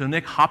 So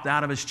Nick hopped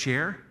out of his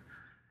chair,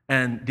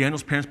 and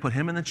Daniel's parents put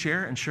him in the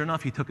chair, and sure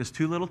enough, he took his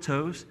two little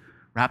toes,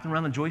 wrapped them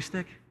around the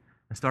joystick,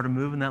 and started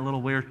moving that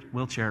little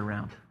wheelchair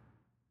around.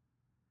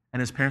 And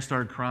his parents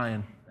started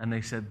crying, and they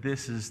said,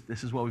 this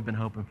is what we've been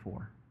hoping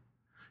for.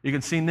 You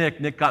can see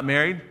Nick. Nick got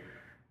married.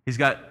 He's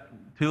got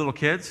two little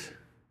kids.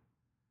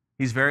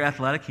 He's very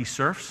athletic. He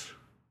surfs.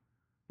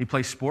 He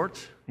plays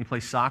sports. He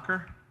plays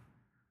soccer.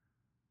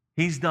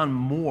 He's done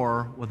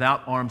more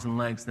without arms and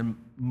legs than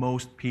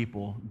most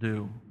people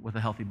do with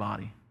a healthy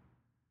body.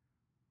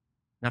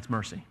 That's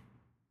mercy.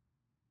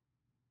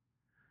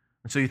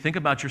 And so you think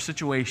about your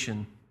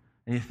situation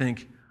and you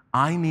think,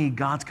 I need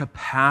God's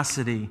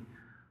capacity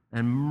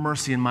and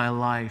mercy in my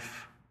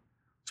life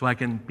so I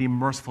can be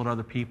merciful to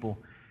other people.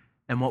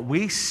 And what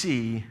we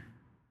see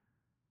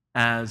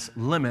as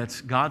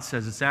limits, God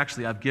says it's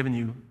actually, I've given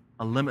you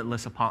a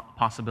limitless of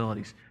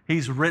possibilities.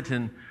 He's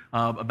written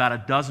about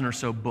a dozen or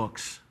so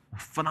books. A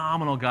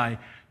phenomenal guy.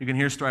 You can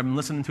hear his story. I'm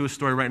listening to his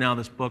story right now,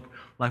 this book,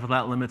 Life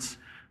Without Limits,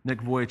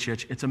 Nick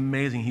Vujicic. It's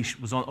amazing. He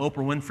was on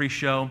Oprah Winfrey's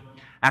show,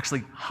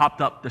 actually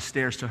hopped up the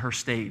stairs to her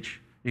stage.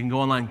 You can go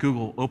online,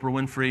 Google Oprah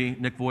Winfrey,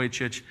 Nick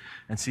Vujicic,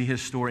 and see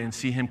his story and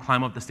see him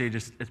climb up the stage.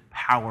 It's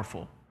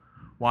powerful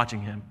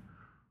watching him.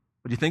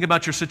 But you think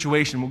about your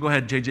situation. We'll go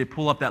ahead, JJ,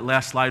 pull up that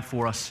last slide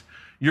for us.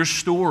 Your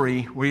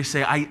story where you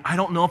say, I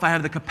don't know if I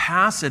have the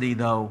capacity,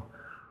 though.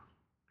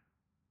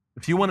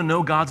 If you want to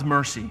know God's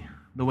mercy,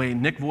 the way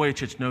Nick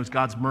Vujicic knows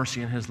God's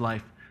mercy in his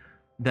life,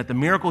 that the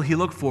miracle he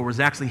looked for was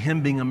actually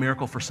him being a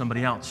miracle for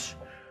somebody else.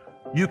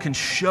 You can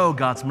show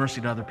God's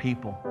mercy to other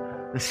people.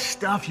 The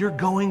stuff you're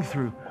going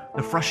through,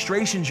 the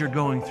frustrations you're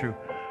going through,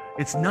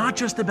 it's not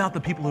just about the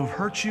people who've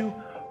hurt you,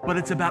 but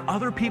it's about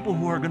other people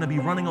who are going to be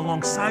running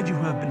alongside you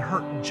who have been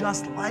hurt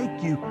just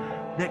like you,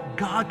 that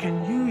God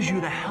can use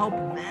you to help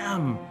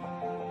them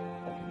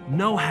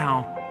know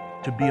how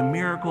to be a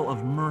miracle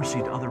of mercy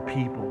to other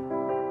people.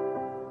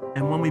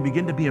 And when we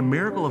begin to be a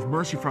miracle of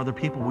mercy for other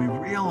people, we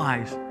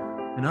realize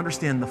and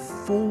understand the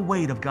full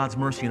weight of God's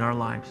mercy in our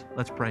lives.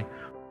 Let's pray.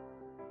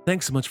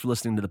 Thanks so much for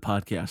listening to the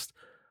podcast.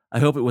 I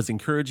hope it was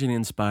encouraging and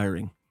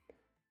inspiring.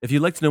 If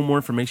you'd like to know more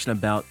information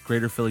about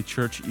Greater Philly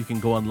Church, you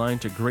can go online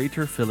to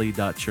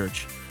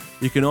greaterphilly.church.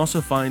 You can also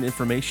find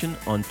information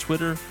on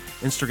Twitter,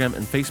 Instagram,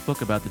 and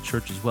Facebook about the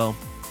church as well.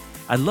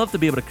 I'd love to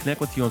be able to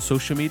connect with you on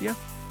social media.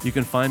 You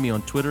can find me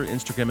on Twitter,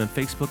 Instagram, and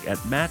Facebook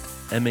at Matt,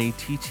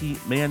 M-A-T-T,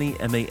 Manny,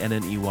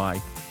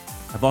 M-A-N-N-E-Y.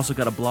 I've also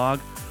got a blog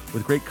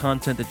with great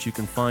content that you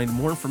can find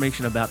more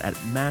information about at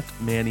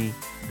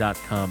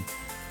mattmanny.com.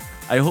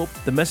 I hope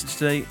the message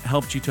today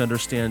helped you to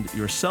understand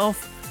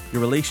yourself,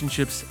 your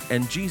relationships,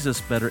 and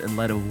Jesus better in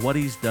light of what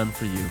He's done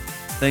for you.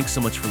 Thanks so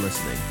much for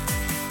listening.